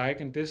they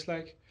like and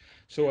dislike.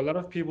 So a lot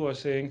of people are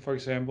saying, for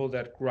example,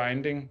 that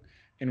grinding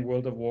in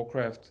World of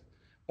Warcraft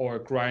or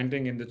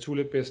grinding in the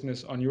tulip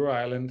business on your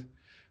island,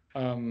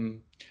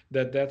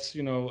 that's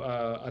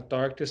a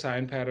dark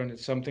design pattern.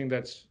 It's something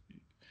that's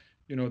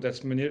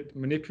that's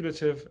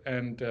manipulative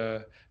and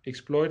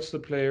exploits the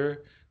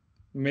player,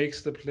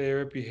 makes the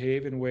player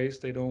behave in ways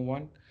they don't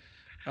want.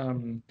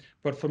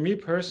 But for me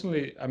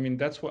personally, I mean,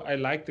 that's what I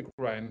like the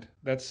grind.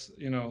 That's,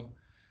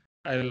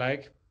 I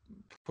like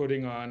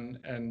putting on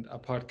a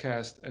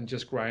podcast and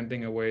just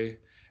grinding away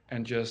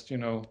and just,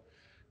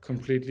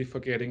 completely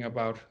forgetting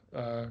about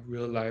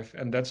real life.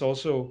 And that's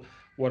also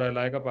what I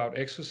like about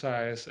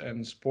exercise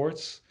and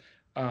sports.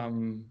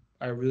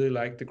 I really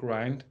like the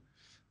grind,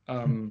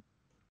 and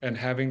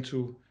having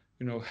to,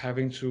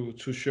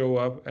 to show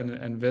up and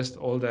invest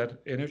all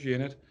that energy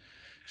in it.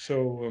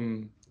 So,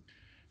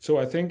 so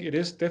I think it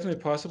is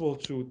definitely possible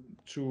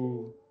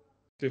to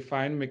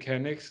define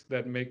mechanics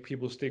that make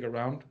people stick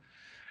around,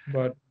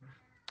 but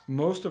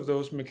most of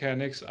those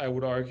mechanics, I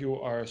would argue,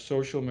 are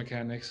social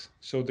mechanics.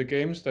 So the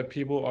games that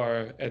people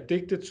are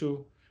addicted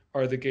to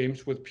are the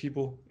games with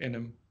people in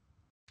them.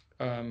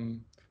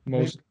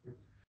 Most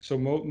so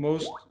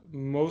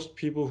most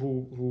people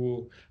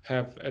who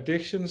have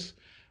addictions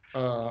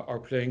are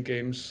playing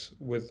games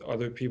with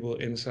other people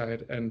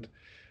inside, and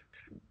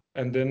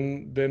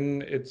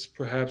then it's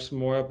perhaps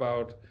more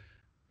about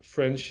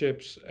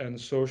friendships and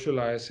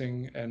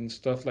socializing and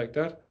stuff like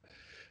that,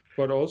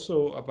 but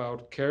also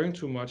about caring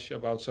too much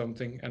about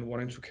something and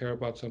wanting to care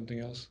about something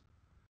else.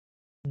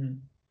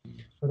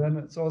 But then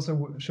it's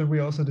also, should we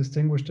also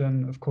distinguish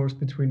then, of course,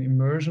 between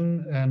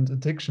immersion and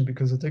addiction?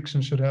 Because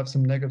addiction should have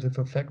some negative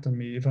effect on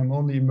me. If I'm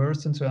only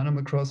immersed into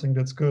Animal Crossing,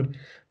 that's good.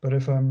 But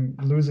if I'm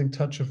losing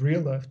touch of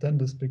real life, then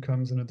this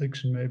becomes an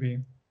addiction, maybe.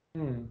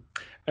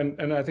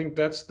 And I think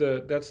that's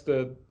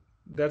the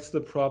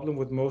problem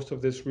with most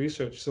of this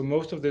research. So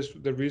most of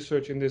the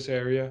research in this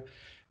area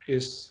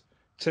is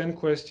 10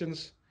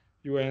 questions.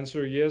 You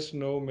answer yes,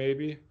 no,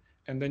 maybe,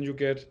 and then you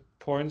get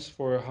points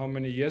for how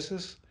many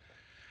yeses.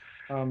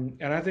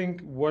 And I think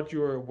what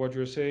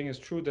you're saying is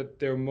true, that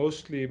they're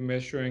mostly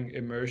measuring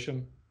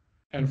immersion.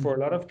 And for a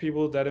lot of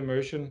people, that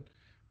immersion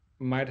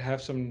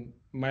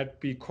might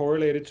be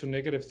correlated to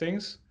negative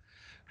things.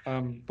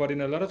 But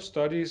in a lot of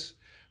studies,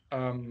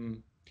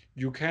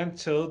 you can't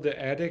tell the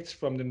addicts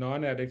from the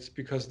non-addicts,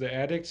 because the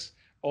addicts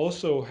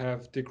also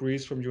have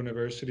degrees from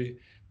university.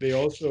 They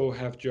also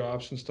have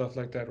jobs and stuff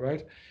like that,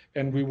 right?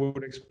 And we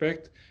would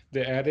expect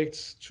the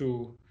addicts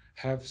to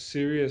have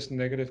serious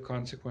negative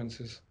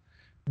consequences.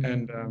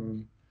 And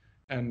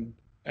and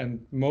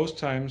and most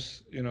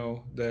times,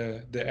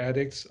 the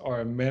addicts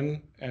are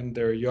men, and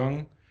they're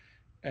young,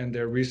 and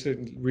they're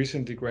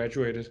recently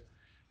graduated.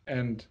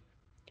 And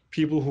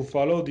people who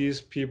follow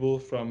these people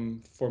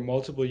for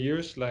multiple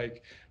years,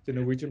 like the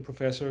Norwegian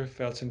professor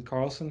Felton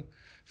Carlson,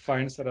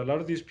 finds that a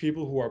lot of these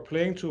people who are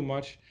playing too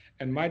much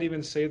and might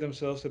even say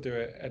themselves that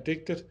they're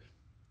addicted,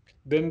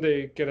 then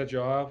they get a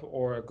job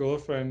or a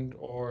girlfriend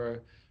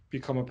or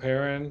become a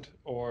parent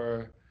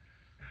or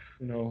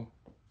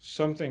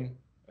something,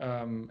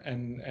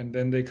 and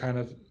then they kind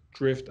of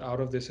drift out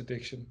of this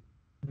addiction.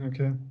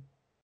 Okay.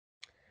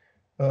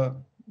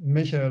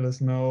 Michael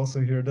is now also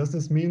here. Does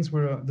this mean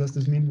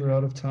we're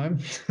out of time?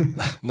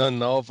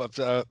 No,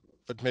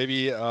 but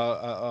maybe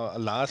a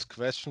last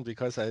question,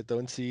 because I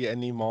don't see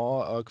any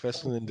more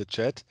questions in the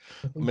chat.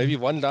 Maybe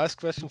one last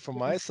question from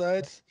my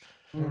side.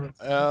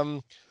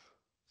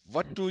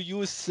 What do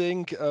you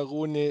think,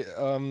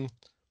 Rune?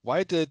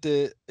 Why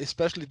did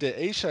especially the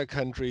Asia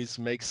countries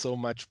make so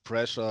much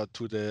pressure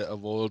to the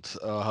World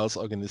Health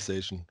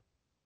Organization?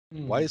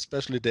 Why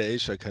especially the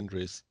Asia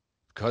countries?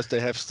 Because they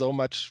have so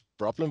much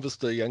problem with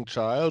the young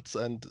child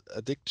and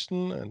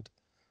addiction and.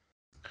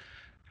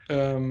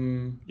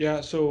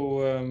 Yeah,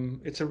 so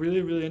it's a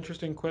really, really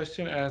interesting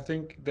question, and I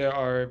think there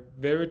are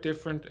very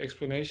different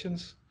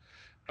explanations.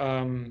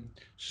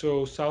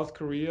 So South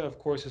Korea, of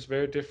course, is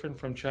very different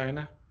from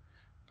China,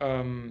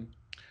 um,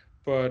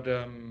 but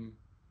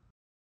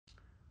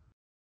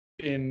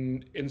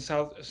in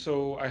South,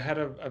 so I had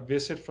a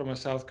visit from a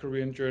South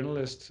Korean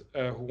journalist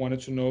who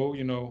wanted to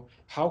know,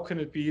 how can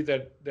it be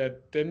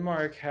that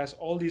Denmark has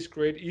all these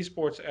great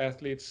esports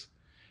athletes,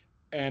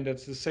 and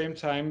at the same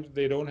time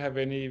they don't have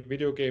any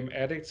video game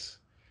addicts.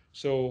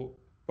 So,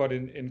 but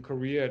in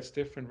Korea it's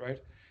different,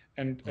 right?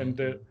 And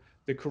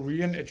the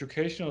Korean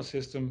educational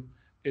system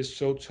is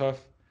so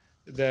tough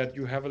that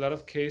you have a lot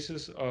of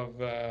cases of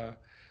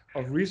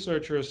of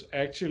researchers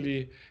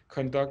actually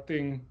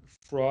conducting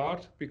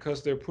fraud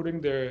because they're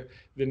putting the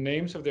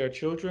names of their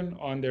children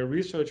on their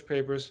research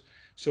papers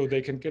so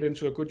they can get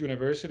into a good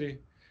university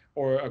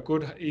or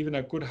even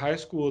a good high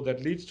school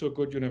that leads to a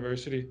good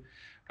university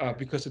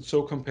because it's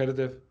so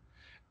competitive.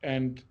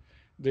 And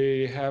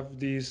they have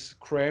these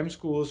cram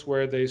schools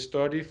where they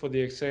study for the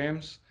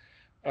exams,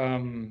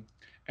 um,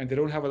 and they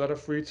don't have a lot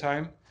of free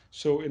time.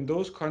 So in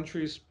those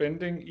countries,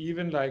 spending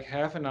even like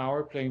half an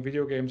hour playing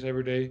video games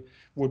every day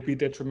would be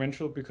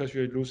detrimental because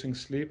you're losing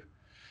sleep.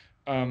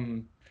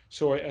 Um,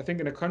 so I think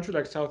in a country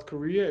like South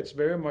Korea, it's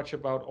very much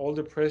about all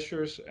the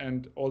pressures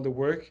and all the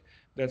work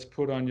that's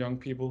put on young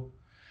people.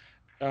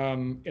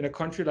 In a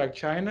country like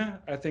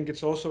China, I think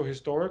it's also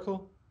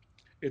historical.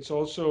 It's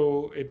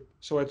also it.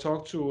 So I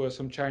talked to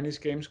some Chinese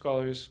game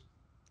scholars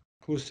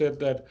who said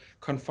that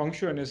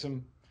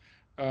Confucianism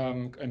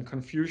and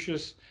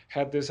Confucius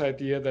had this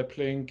idea that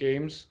playing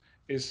games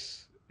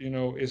is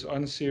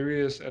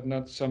unserious and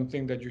not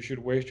something that you should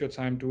waste your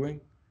time doing.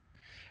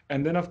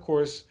 And then, of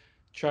course,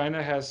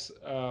 China has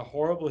a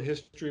horrible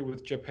history with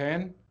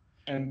Japan.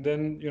 And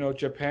then,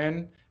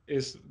 Japan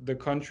is the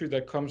country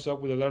that comes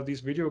up with a lot of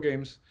these video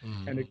games.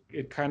 And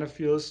it kind of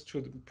feels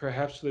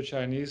perhaps to the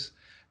Chinese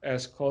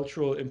as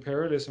cultural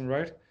imperialism,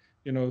 right?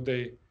 You know,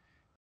 they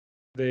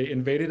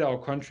invaded our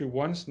country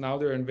once, now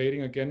they're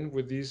invading again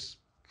with these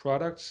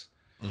products.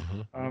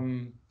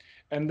 Um,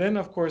 and then,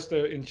 of course,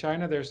 in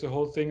China, there's the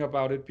whole thing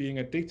about it being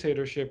a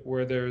dictatorship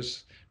where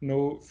there's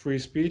no free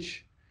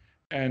speech,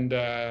 and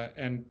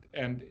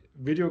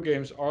video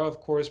games are, of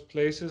course,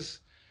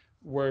 places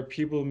where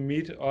people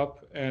meet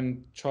up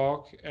and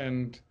talk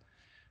and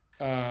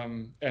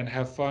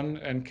have fun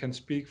and can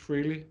speak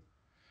freely.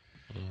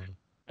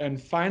 And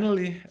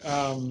finally,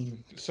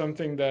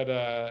 something that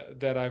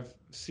I've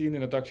seen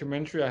in a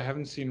documentary, I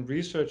haven't seen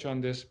research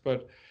on this,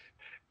 but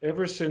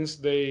ever since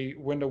they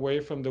went away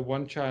from the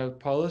one-child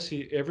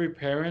policy, every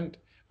parent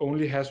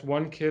only has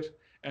one kid,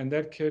 and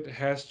that kid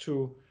has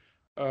to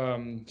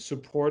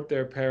support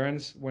their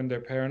parents when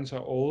their parents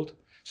are old.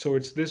 So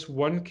it's this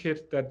one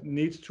kid that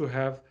needs to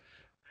have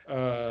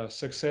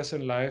success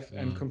in life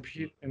and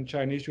compete in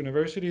Chinese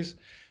universities.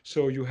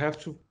 So you have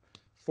to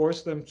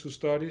force them to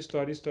study,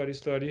 study, study,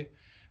 study,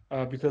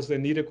 because they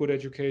need a good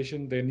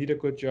education, they need a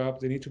good job,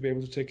 they need to be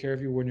able to take care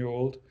of you when you're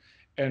old,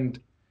 and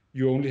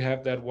you only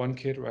have that one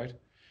kid, right?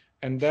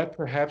 And that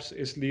perhaps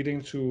is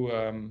leading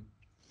to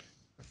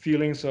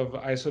feelings of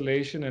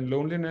isolation and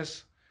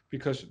loneliness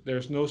because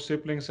there's no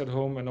siblings at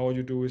home and all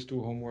you do is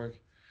do homework.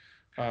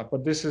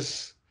 But this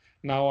is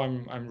now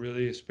I'm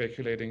really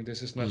speculating.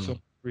 This is not so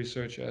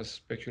research as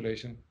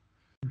speculation.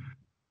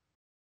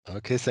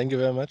 Okay, thank you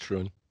very much,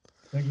 Rune.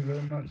 Thank you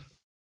very much.